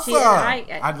awesome.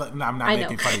 I'm not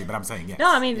making fun of you, but I'm saying yes. No,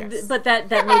 I mean, yes. But that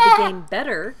made the game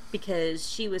better because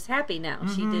she was happy now.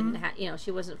 She didn't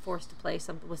she wasn't forced to play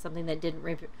with something that didn't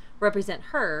represent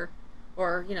her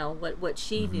or, what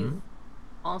she knew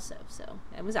also. So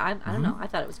it was, I don't know. I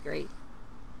thought it was great.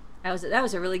 That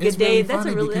was a really good day. That's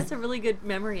a really good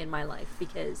memory in my life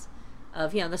because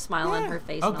of, the smile on her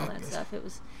face and all that stuff. It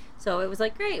was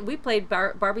like great. We played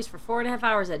Barbies for 4.5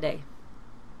 hours that day,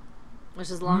 which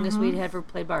is the longest we'd ever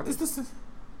played Barbies. It's the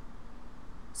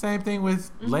same thing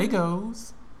with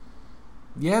Legos.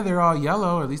 Yeah, they're all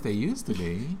yellow, or at least they used to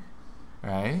be,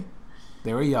 right?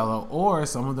 They were yellow, or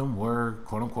some of them were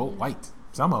quote unquote white.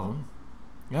 Some of them,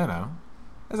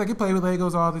 It's like you play with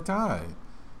Legos all the time.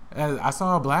 And I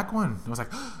saw a black one. I was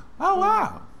like, oh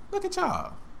wow, look at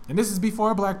y'all. And this is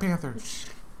before Black Panther.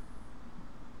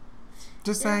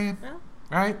 Just saying,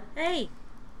 right? Hey,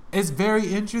 it's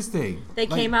very interesting. They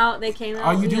came out.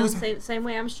 All you do is same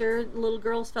way. I'm sure little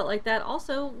girls felt like that.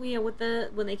 Also,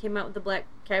 when they came out with the Black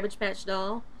Cabbage Patch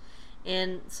doll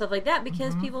and stuff like that,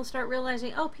 because people start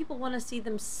realizing, people want to see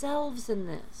themselves in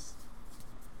this.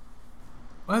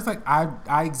 Well, it's like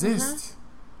I exist.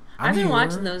 I've been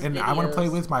watching those and videos. I want to play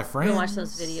with my friends. I've been watching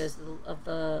those videos of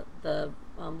the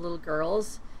little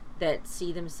girls that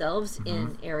see themselves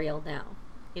in Ariel now.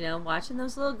 Watching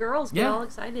those little girls get all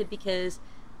excited because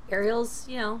Ariel's,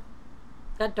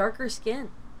 got darker skin,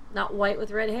 not white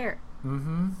with red hair.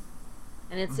 And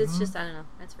it's just, I don't know,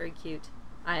 that's very cute.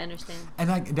 I understand. And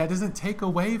that doesn't take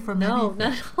away from anything. No,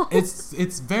 not at all.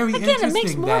 It's very Again, interesting. It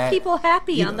makes more people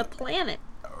happy on the planet.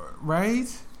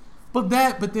 Right? But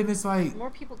then it's like more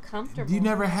people comfortable. You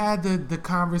never had the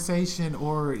conversation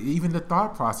or even the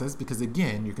thought process because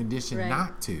again you're conditioned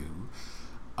not to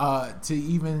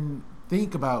even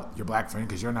think about your black friend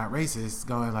because you're not racist.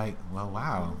 Going like, well,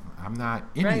 wow, I'm not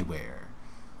anywhere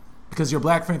because your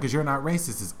black friend because you're not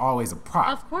racist is always a prop.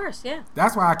 Of course, yeah.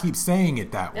 That's why I keep saying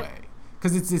it that way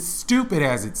because it's as stupid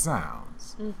as it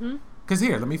sounds. Because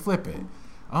here, let me flip it.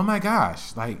 Oh my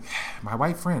gosh, like my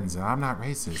white friends and I'm not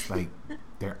racist, like.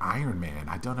 They're Iron Man.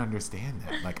 I don't understand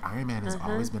that. Like, Iron Man has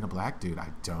always been a black dude. I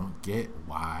don't get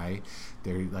why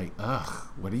they're like, ugh,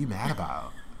 what are you mad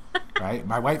about? Right?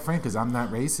 My white friend, because I'm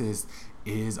not racist,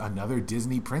 is another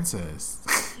Disney princess.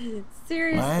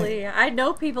 Seriously. I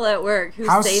know people at work who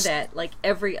say that, like,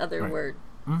 every other word.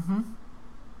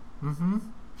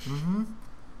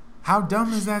 How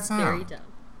dumb does that sound? Very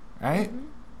dumb. Right?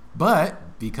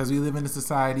 But because we live in a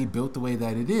society built the way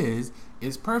that it is,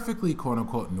 it's perfectly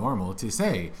quote-unquote normal to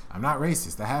say, I'm not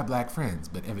racist, I have black friends,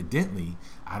 but evidently,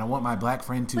 I don't want my black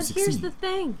friend to succeed. But here's the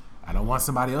thing. I don't want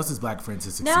somebody else's black friend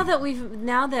to succeed. Now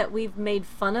that we've made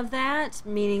fun of that,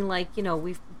 meaning like,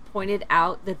 we've pointed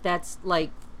out that that's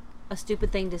like a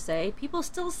stupid thing to say, people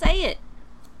still say it.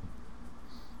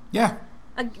 Yeah.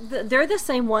 They're the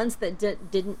same ones that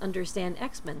didn't understand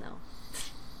X-Men, though.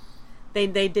 They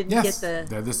didn't get the...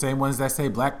 They're the same ones that say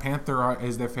Black Panther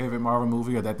is their favorite Marvel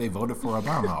movie or that they voted for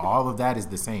Obama. All of that is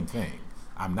the same thing.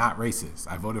 I'm not racist.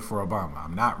 I voted for Obama.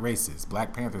 I'm not racist.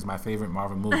 Black Panther is my favorite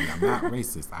Marvel movie. I'm not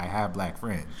racist. I have black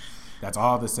friends. That's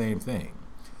all the same thing.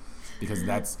 Because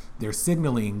they're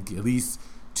signaling, at least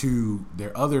to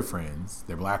their other friends,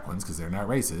 their black ones, because they're not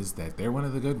racist, that they're one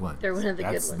of the good ones. They're one of the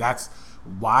good ones. That's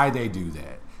why they do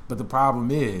that. But the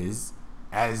problem is,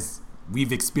 as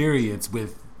we've experienced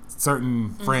with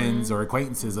certain friends or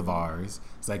acquaintances of ours,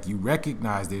 it's like you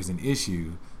recognize there's an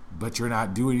issue, but you're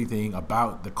not doing anything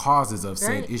about the causes of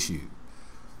said issue.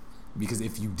 Because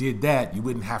if you did that, you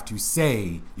wouldn't have to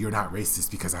say you're not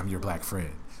racist because I'm your black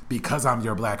friend. Because I'm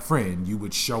your black friend, you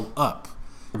would show up.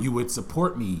 You would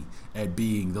support me at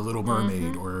being the Little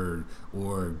Mermaid or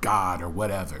God or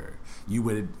whatever. You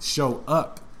would show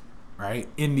up, right,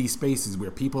 in these spaces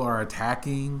where people are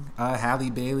attacking Halle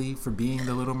Bailey for being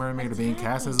the Little Mermaid or being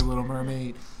cast as a Little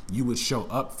Mermaid. You would show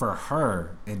up for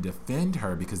her and defend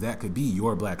her because that could be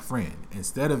your black friend.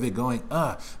 Instead of it going,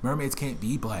 mermaids can't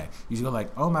be black. You should go like,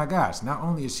 oh my gosh, not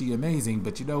only is she amazing,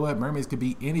 but you know what? Mermaids could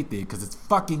be anything because it's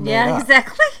fucking made up. Yeah,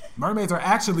 exactly. Mermaids are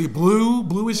actually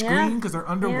bluish green because they're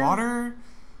underwater.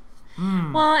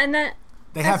 Yeah. Well, and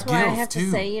that's why I gills, have too.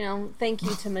 to say, thank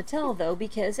you to Mattel, though,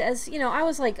 because as, I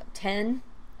was like 10,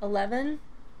 11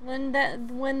 when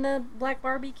the Black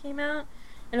Barbie came out.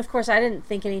 And of course, I didn't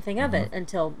think anything of it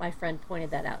until my friend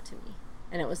pointed that out to me.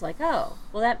 And it was like, oh,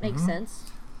 well, that makes sense.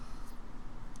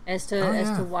 As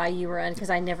to why you were, because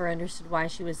I never understood why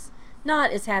she was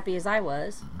not as happy as I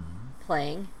was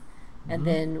playing. And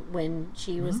then when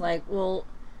she was like, well,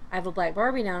 I have a Black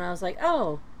Barbie now, and I was like,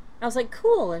 oh. I was like,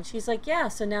 cool. And she's like, yeah,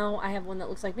 so now I have one that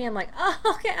looks like me. I'm like, oh,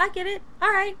 okay, I get it.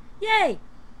 All right, yay.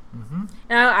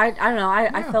 And I don't know,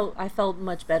 I felt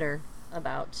much better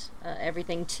about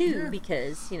everything too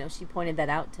because she pointed that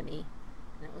out to me,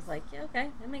 and it was like, yeah, okay,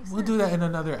 that makes sense. We'll do that in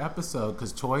another episode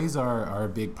because toys are a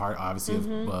big part, obviously,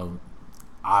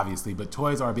 but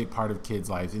toys are a big part of kids'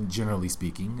 life, and generally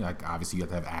speaking, like obviously you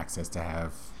have to have access to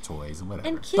have toys and whatever.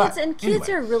 And kids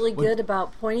are really good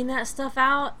about pointing that stuff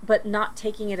out, but not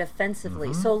taking it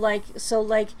offensively. So like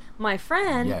my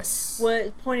friend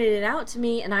pointed it out to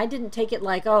me, and I didn't take it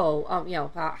like,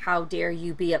 how dare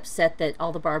you be upset that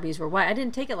all the Barbies were white. I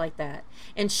didn't take it like that,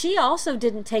 and she also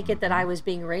didn't take it that I was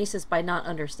being racist by not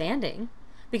understanding.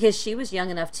 Because she was young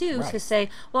enough too to say,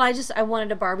 well, I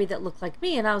wanted a Barbie that looked like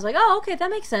me, and I was like, oh, okay, that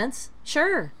makes sense.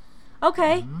 Sure,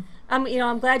 okay.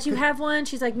 I'm glad you have one.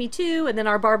 She's like, me too. And then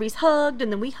our Barbies hugged,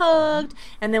 and then we hugged,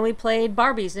 and then we played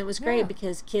Barbies, and it was great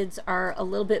because kids are a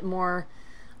little bit more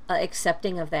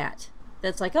accepting of that.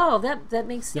 That's like, oh, that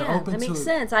makes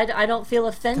sense. I don't feel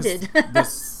offended.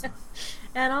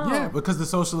 At all. Yeah, because the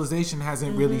socialization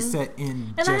hasn't really set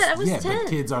in just yet. 10. But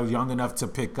kids are young enough to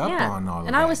pick up on all of that.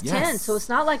 And I was 10, so it's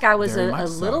not like I was a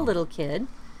little kid.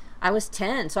 I was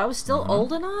 10, so I was still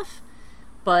old enough.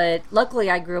 But luckily,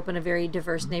 I grew up in a very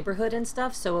diverse neighborhood and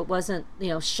stuff, so it wasn't,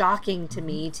 shocking to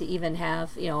me to even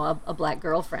have, a black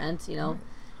girlfriend.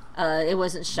 It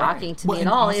wasn't shocking to me at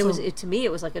all. Also, to me,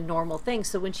 it was like a normal thing.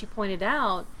 So when she pointed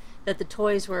out that the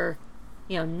toys were,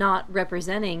 not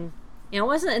representing. It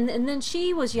wasn't, and then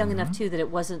she was young enough too that it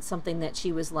wasn't something that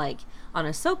she was like on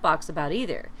a soapbox about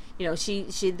either.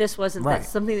 This wasn't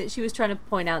something that she was trying to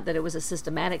point out that it was a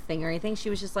systematic thing or anything. She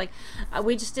was just like,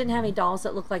 we just didn't have any dolls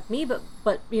that looked like me,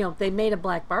 but they made a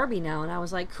Black Barbie now, and I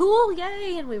was like, cool,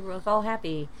 yay, and we were all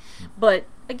happy. But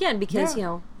again, because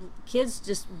kids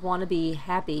just want to be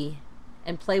happy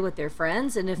and play with their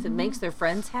friends, and if it makes their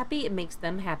friends happy, it makes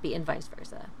them happy, and vice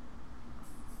versa.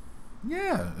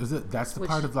 Yeah, that's the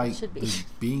part of like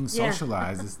being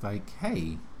socialized. It's like,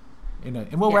 hey,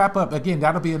 and we'll wrap up again.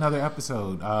 That'll be another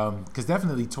episode because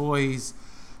definitely toys.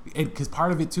 Because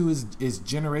part of it too is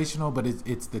generational, but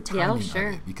it's the timing of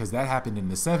it because that happened in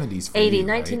the 70s.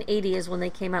 1980 is when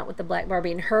they came out with the Black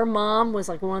Barbie, and her mom was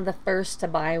like one of the first to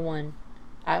buy one.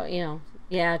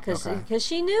 Because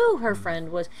she knew her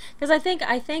friend was. Because I think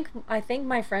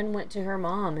my friend went to her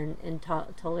mom and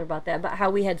told her about that, about how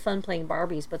we had fun playing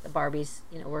Barbies, but the Barbies,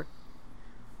 were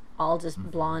all just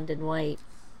blonde and white.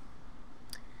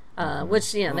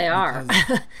 Which they are.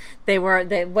 They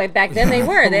way back then they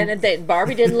were. Then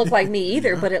Barbie didn't look like me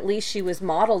either, but at least she was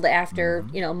modeled after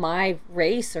my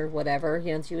race or whatever.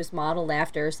 She was modeled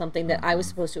after something that I was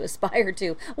supposed to aspire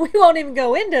to. We won't even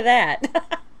go into that.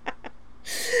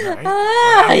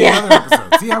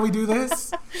 Right. See how we do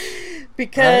this?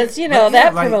 Because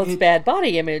that promotes bad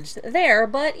body image there.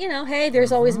 But hey,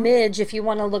 there's always Midge if you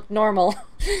want to look normal.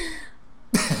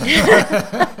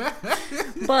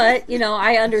 But, you know,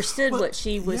 I understood what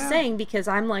she was yeah. saying, because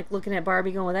I'm like looking at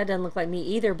Barbie going, well, that doesn't look like me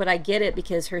either. But I get it,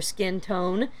 because her skin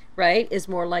tone, right, is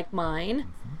more like mine.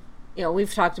 You know,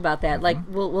 we've talked about that. Like,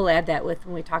 we'll add that with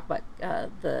when we talk about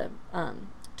the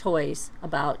toys,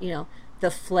 about, you know,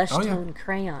 the flesh tone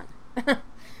crayon.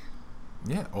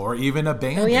 Yeah, or even a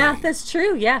Band-Aid. Oh, yeah, that's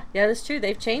true. Yeah, that's true.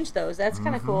 They've changed those. That's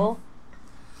kind of cool.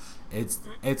 It's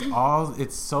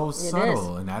so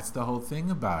subtle, and that's the whole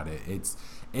thing about it.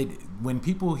 When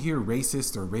people hear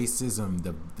racist or racism,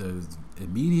 the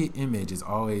immediate image is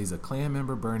always a Klan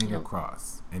member burning a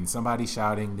cross and somebody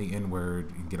shouting the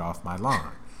N-word and get off my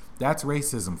lawn. That's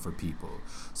racism for people.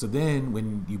 So then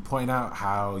when you point out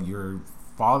how you're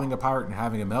falling apart and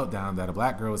having a meltdown that a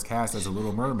black girl is cast as a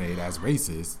Little Mermaid as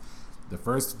racist, the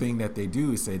first thing that they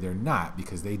do is say they're not,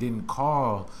 because they didn't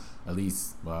call, at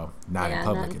least, well, not in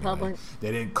public anyway.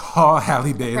 They didn't call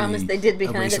Halle Bailey. I promise they did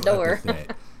behind the door.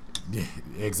 Yeah,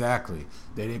 exactly.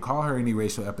 They didn't call her any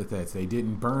racial epithets. They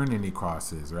didn't burn any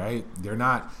crosses, right? They're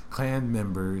not Klan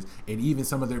members. And even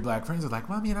some of their black friends are like,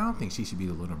 well, I mean, I don't think she should be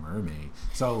the Little Mermaid.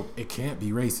 So it can't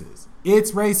be racist.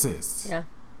 It's racist. Yeah.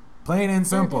 Plain and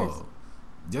simple.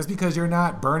 Just because you're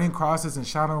not burning crosses and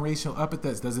shouting racial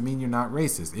epithets doesn't mean you're not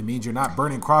racist. It means you're not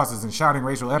burning crosses and shouting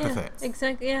racial epithets.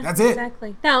 Exactly. Yeah, that's it.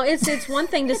 Exactly. Now, it's one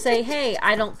thing to say, hey,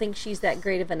 I don't think she's that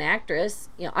great of an actress.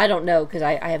 You know, I don't know, because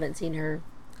I haven't seen her.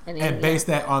 And base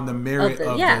that on the merit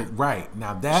of the right.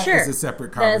 Now that is a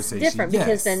separate conversation. That's different,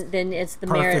 because then it's the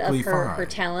merit of her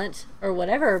talent or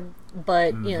whatever.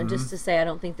 But you know, just to say, I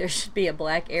don't think there should be a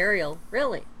black Ariel,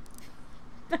 really.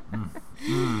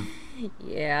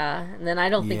 Yeah, and then I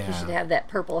don't think you should have that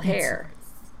purple hair,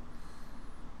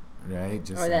 right?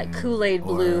 Or that Kool-Aid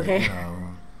blue hair. You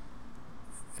know,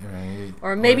 right?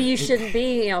 Or maybe you shouldn't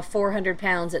be, 400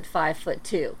 pounds at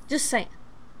 5'2". Just saying.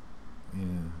 Yeah.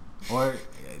 Or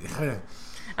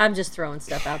I'm just throwing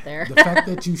stuff out there. The fact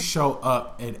that you show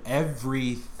up in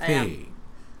everything,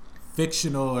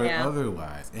 fictional or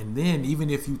otherwise, and then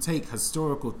even if you take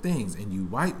historical things and you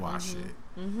whitewash it,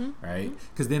 right?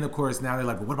 Because then, of course, now they're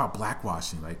like, well, what about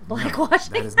blackwashing? Like,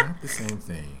 blackwashing? No, that is not the same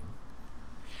thing.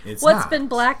 What's been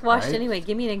blackwashed anyway?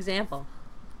 Give me an example.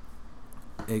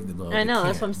 Well, I know,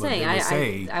 that's what I'm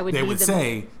saying. I would. They would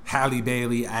say Halle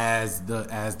Bailey as the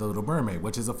Little Mermaid,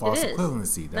 which is a false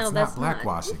equivalency. That's not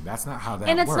blackwashing. That's not how that works.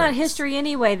 And it's not history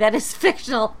anyway. That is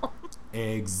fictional.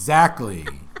 Exactly.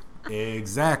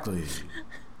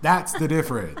 That's the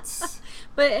difference.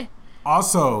 But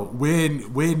also,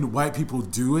 when white people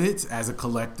do it as a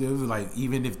collective, like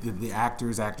even if the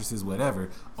actors, actresses,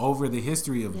 whatever, over the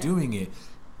history of doing it,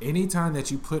 anytime that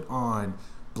you put on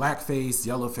blackface,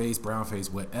 yellowface, brownface,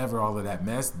 whatever, all of that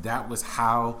mess, that was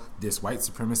how this white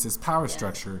supremacist power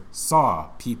structure saw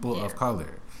people of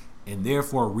color, and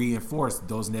therefore reinforced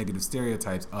those negative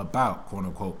stereotypes about quote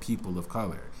unquote people of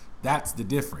color. That's the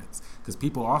difference, because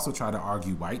people also try to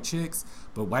argue white chicks,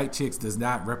 but white chicks does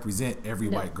not represent every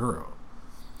white girl.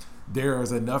 There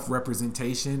is enough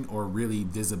representation or really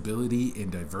visibility and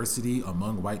diversity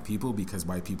among white people, because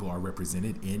white people are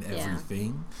represented in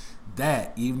everything,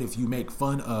 that even if you make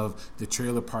fun of the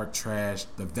trailer park trash,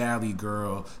 the valley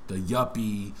girl, the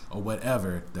yuppie, or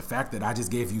whatever, the fact that I just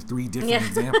gave you 3 different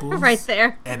examples right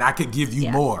there, and I could give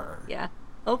you more. Yeah.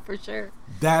 Oh, for sure.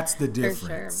 That's the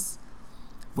difference.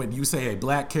 When you say a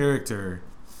black character,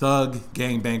 thug,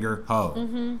 gangbanger,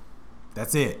 hoe.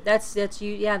 That's it. That's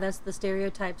you. Yeah, that's the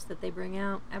stereotypes that they bring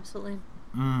out. Absolutely.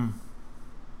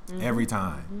 Every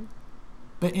time.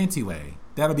 But anyway,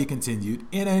 that'll be continued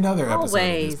in another episode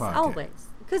of this podcast. Always.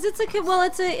 Because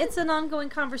it's an ongoing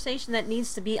conversation that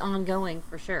needs to be ongoing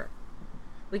for sure.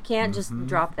 We can't just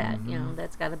drop that.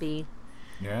 That's got to be.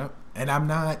 Yeah, and I'm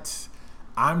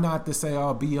not the say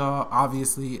all be all.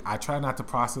 Obviously, I try not to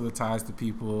proselytize to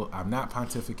people. I'm not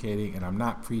pontificating, and I'm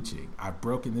not preaching. I've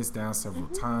broken this down several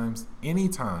times.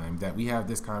 Anytime that we have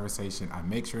this conversation, I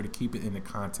make sure to keep it in the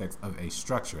context of a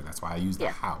structure. That's why I use the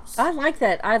house. I like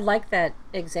that. I like that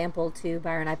example too,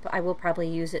 Byron. I will probably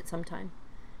use it sometime,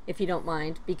 if you don't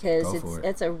mind, because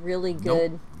it's a really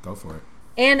good. Nope. Go for it.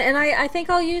 And I think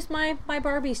I'll use my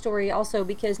Barbie story also,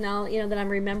 because now that I'm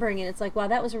remembering it, it's like, wow,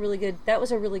 that was a really good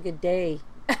day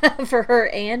for her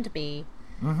and me.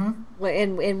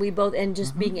 And we both, and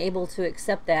just being able to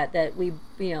accept that we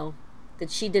that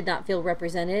she did not feel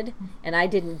represented, and I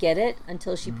didn't get it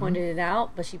until she pointed it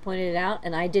out, but she pointed it out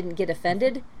and I didn't get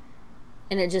offended,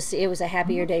 and it was a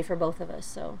happier day for both of us.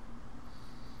 So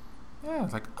yeah,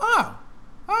 it's like okay.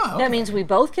 That means we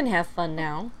both can have fun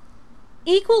now.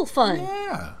 Equal fun.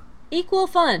 Yeah. Equal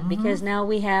fun, because now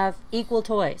we have equal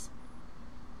toys.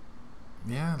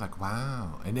 Yeah, like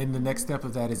wow. And then the next step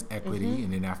of that is equity,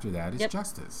 and then after that is Yep.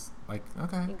 justice. Like,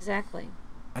 okay. Exactly.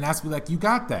 And that's like you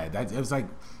got that. It was like,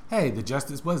 hey, the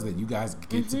justice was that you guys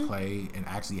get to play and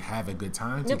actually have a good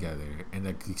time Yep. together, and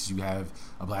that you have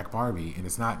a black Barbie, and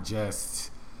it's not just.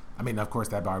 I mean, of course,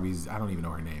 that Barbie's. I don't even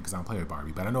know her name because I don't play with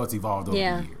Barbie, but I know it's evolved over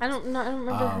Yeah. the years. I don't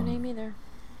remember her name either.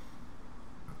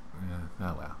 Yeah,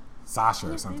 oh well,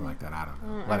 Sasha or something like that. I don't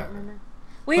know. I don't Whatever. remember.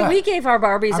 But, We gave our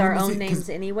Barbies I mean, our see, own 'cause- names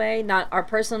anyway, not our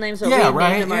personal names, but Yeah, we had right,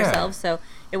 named them yeah. ourselves. So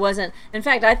it wasn't. In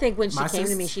fact, I think when she My came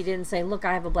to me, sis- she didn't say, "Look,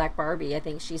 I have a black Barbie." I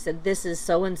think she said, "This is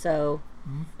so and so,"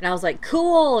 and I was like,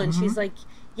 "Cool." And she's like,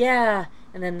 "Yeah."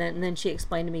 And then she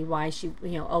explained to me why she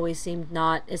always seemed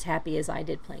not as happy as I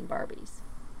did playing Barbies.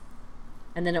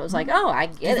 And then it was like, "Oh, I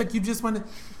get It's it." like you just want to,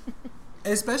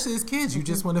 especially as kids, you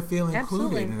just want to feel included,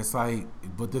 Absolutely. and it's like,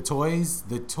 but the toys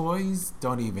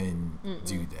don't even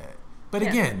do that. But Yeah.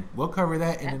 again, we'll cover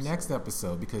that in the Absolutely. next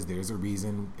episode because there's a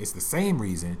reason. It's the same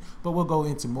reason, but we'll go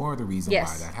into more of the reason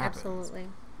Yes, why that happens. absolutely.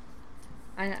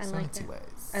 I like that.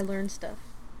 Ways. I learned stuff.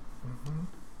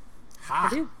 Ha!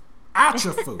 I do. Out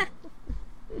your food.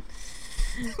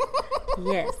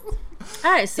 Yes.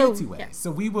 All right. So Anyway, yeah.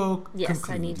 so we will Yes,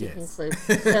 conclude. I need to yes.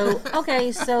 conclude. So,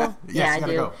 okay, so, Yes, yeah, you I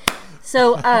gotta do. go.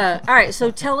 So, all right, so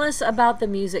tell us about the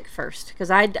music first, because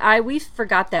we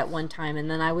forgot that one time, and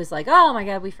then I was like, oh my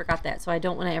God, we forgot that, so I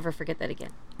don't want to ever forget that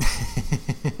again.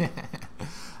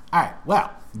 All right.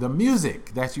 Well, the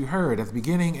music that you heard at the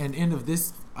beginning and end of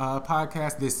this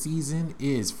podcast this season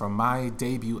is from my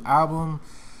debut album,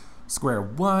 Square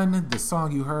One. The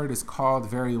song you heard is called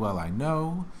Very Well I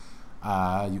Know.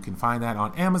 You can find that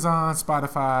on Amazon,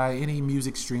 Spotify, any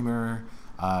music streamer.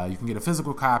 You can get a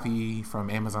physical copy from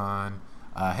Amazon.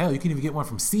 Hell, you can even get one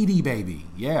from CD Baby.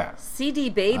 Yeah. CD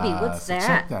Baby, what's So that?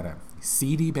 check that out.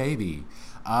 CD Baby.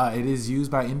 It is used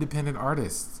by independent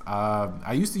artists.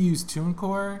 I used to use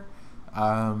TuneCore,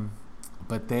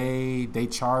 but they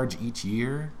charge each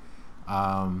year.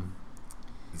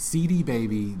 CD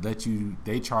Baby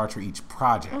they charge for each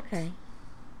project. Okay.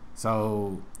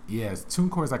 So yes,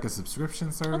 TuneCore is like a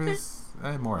subscription service,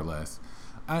 more or less,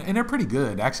 and they're pretty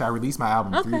good. Actually, I released my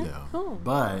album through Okay, them. cool.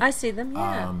 But I see them,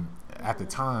 yeah. at the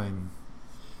time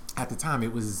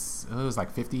it was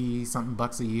like 50 something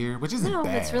bucks a year, which isn't No,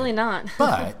 bad. it's really not.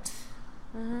 But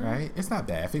right, it's not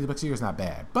bad. $50 a year is not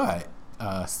bad. But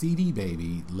CD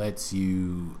Baby lets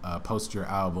you post your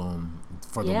album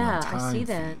for the Yeah, one-time I see fee,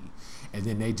 that. and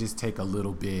then they just take a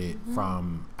little bit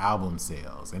from album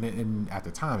sales. And at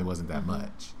the time, it wasn't that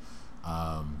much.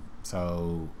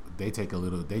 So they take a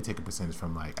percentage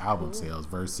from like album sales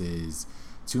versus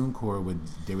TuneCore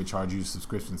would charge you a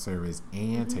subscription service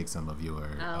and take some of your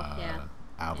yeah.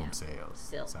 album Yeah. sales.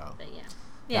 Still, So but yeah.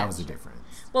 that was the difference.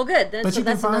 Well, good. But So you can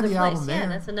that's find another the place. album Yeah, there.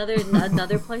 that's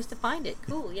another place to find it.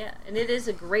 Cool, yeah. And it is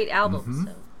a great album,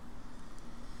 so.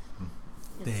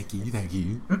 Thank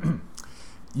you.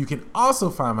 You can also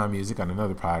find my music on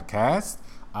another podcast.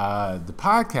 The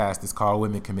podcast is called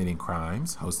Women Committing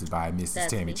Crimes, hosted by Mrs.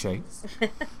 That's Tammy me. Chase.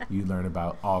 You learn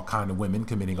about all kind of women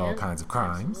committing all Yeah, kinds of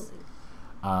crimes.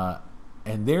 absolutely.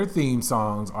 And their theme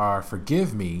songs are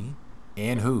Forgive Me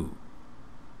and Who.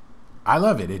 I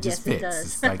love it. It just Yes, it fits. does.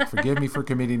 It's like Forgive Me for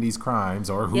Committing These Crimes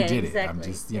or Who Yeah, Did exactly. It. I'm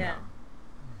just, you Yeah. know.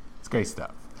 It's great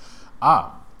stuff.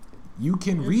 You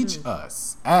can reach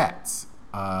us at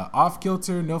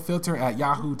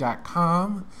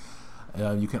offkilternofilter@yahoo.com.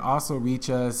 You can also reach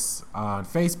us on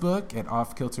Facebook at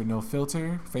Off Kilter No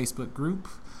Filter Facebook group.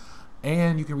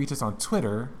 And you can reach us on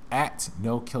Twitter at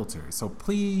No Kilter. So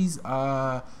please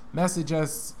message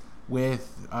us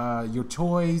with your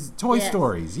toy Yes.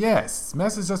 stories. Yes,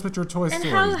 message us with your toy And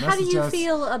stories. how do Message you us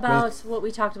feel about with- what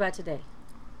we talked about today?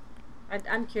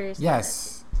 I'm curious. about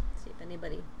Yes. that. See if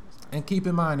anybody. And keep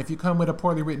in mind, if you come with a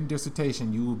poorly written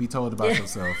dissertation, you will be told about Yeah.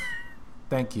 yourself.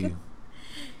 Thank you.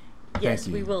 Yes,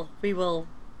 you. we will. We will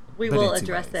But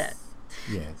address anyways, that.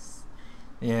 Yes.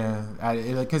 Yeah,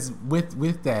 because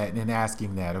with that and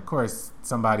asking that, of course,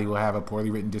 somebody will have a poorly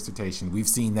written dissertation. We've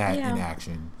seen that Yeah. in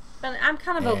action. But I'm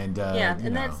kind of And, yeah, you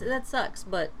and know. that sucks.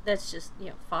 But that's just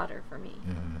fodder for me.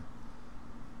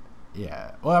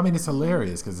 Yeah. Well, I mean, it's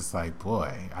hilarious because it's like,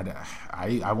 boy,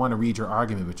 I want to read your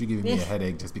argument, but you're giving me a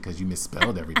headache just because you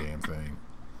misspelled every damn thing.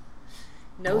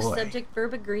 No Boy. subject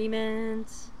verb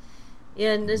agreement.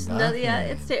 Yeah, and there's no, yeah,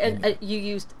 it's Nothing. you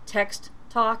used text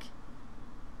talk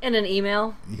in an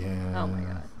email. Yeah. Oh my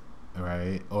God.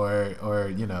 Right. Or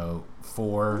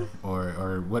for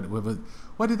or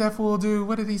what did that fool do?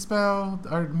 What did he spell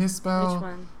or misspell? Which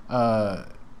one?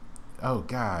 Oh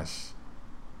gosh.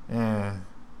 Yeah.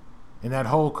 And that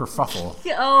whole kerfuffle.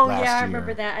 Oh last yeah, I year.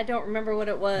 remember that. I don't remember what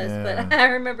it was, Yeah. but I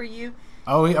remember you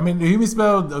Oh, I mean, he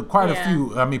spelled quite a Yeah.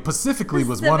 few. I mean, Pacifically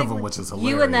was one of them, which is hilarious.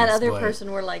 You and that other but-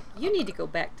 person were like, you need to go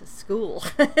back to school.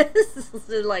 This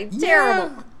is like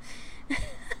terrible.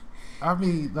 I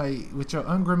mean, like, with your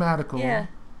ungrammatical, Yeah.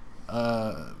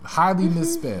 highly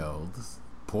misspelled,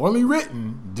 poorly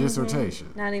written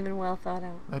dissertation. Not even well thought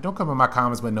out. Like, don't come in my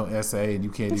comments with no essay and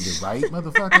you can't even write,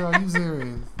 motherfucker. Are you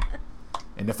serious?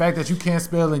 And the fact that you can't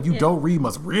spell and you don't read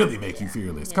must really make you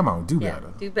fearless. Yeah. Come on, do Yeah,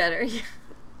 better. do better.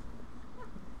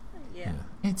 Yeah.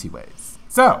 Anyways,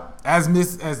 so as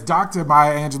Dr.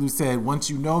 Maya Angelou said, once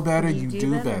you know better, you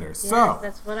do better. Yes, So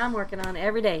that's what I'm working on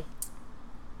every day.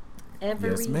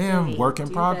 yes, ma'am. day. Work in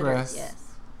Do progress. better. Yes.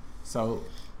 So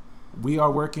we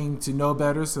are working to know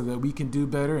better so that we can do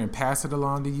better and pass it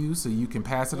along to you so you can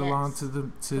pass it along Yes.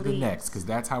 to the Please. next, because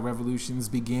that's how revolutions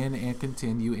begin and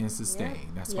continue and sustain.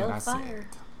 Yep. That's Yell what I fire. said.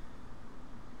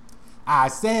 I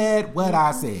said what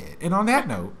I said. And on that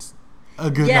note, a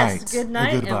good night. Yes, good night,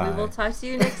 A and we goodbye. will talk to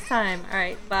you next time. All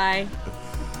right, bye.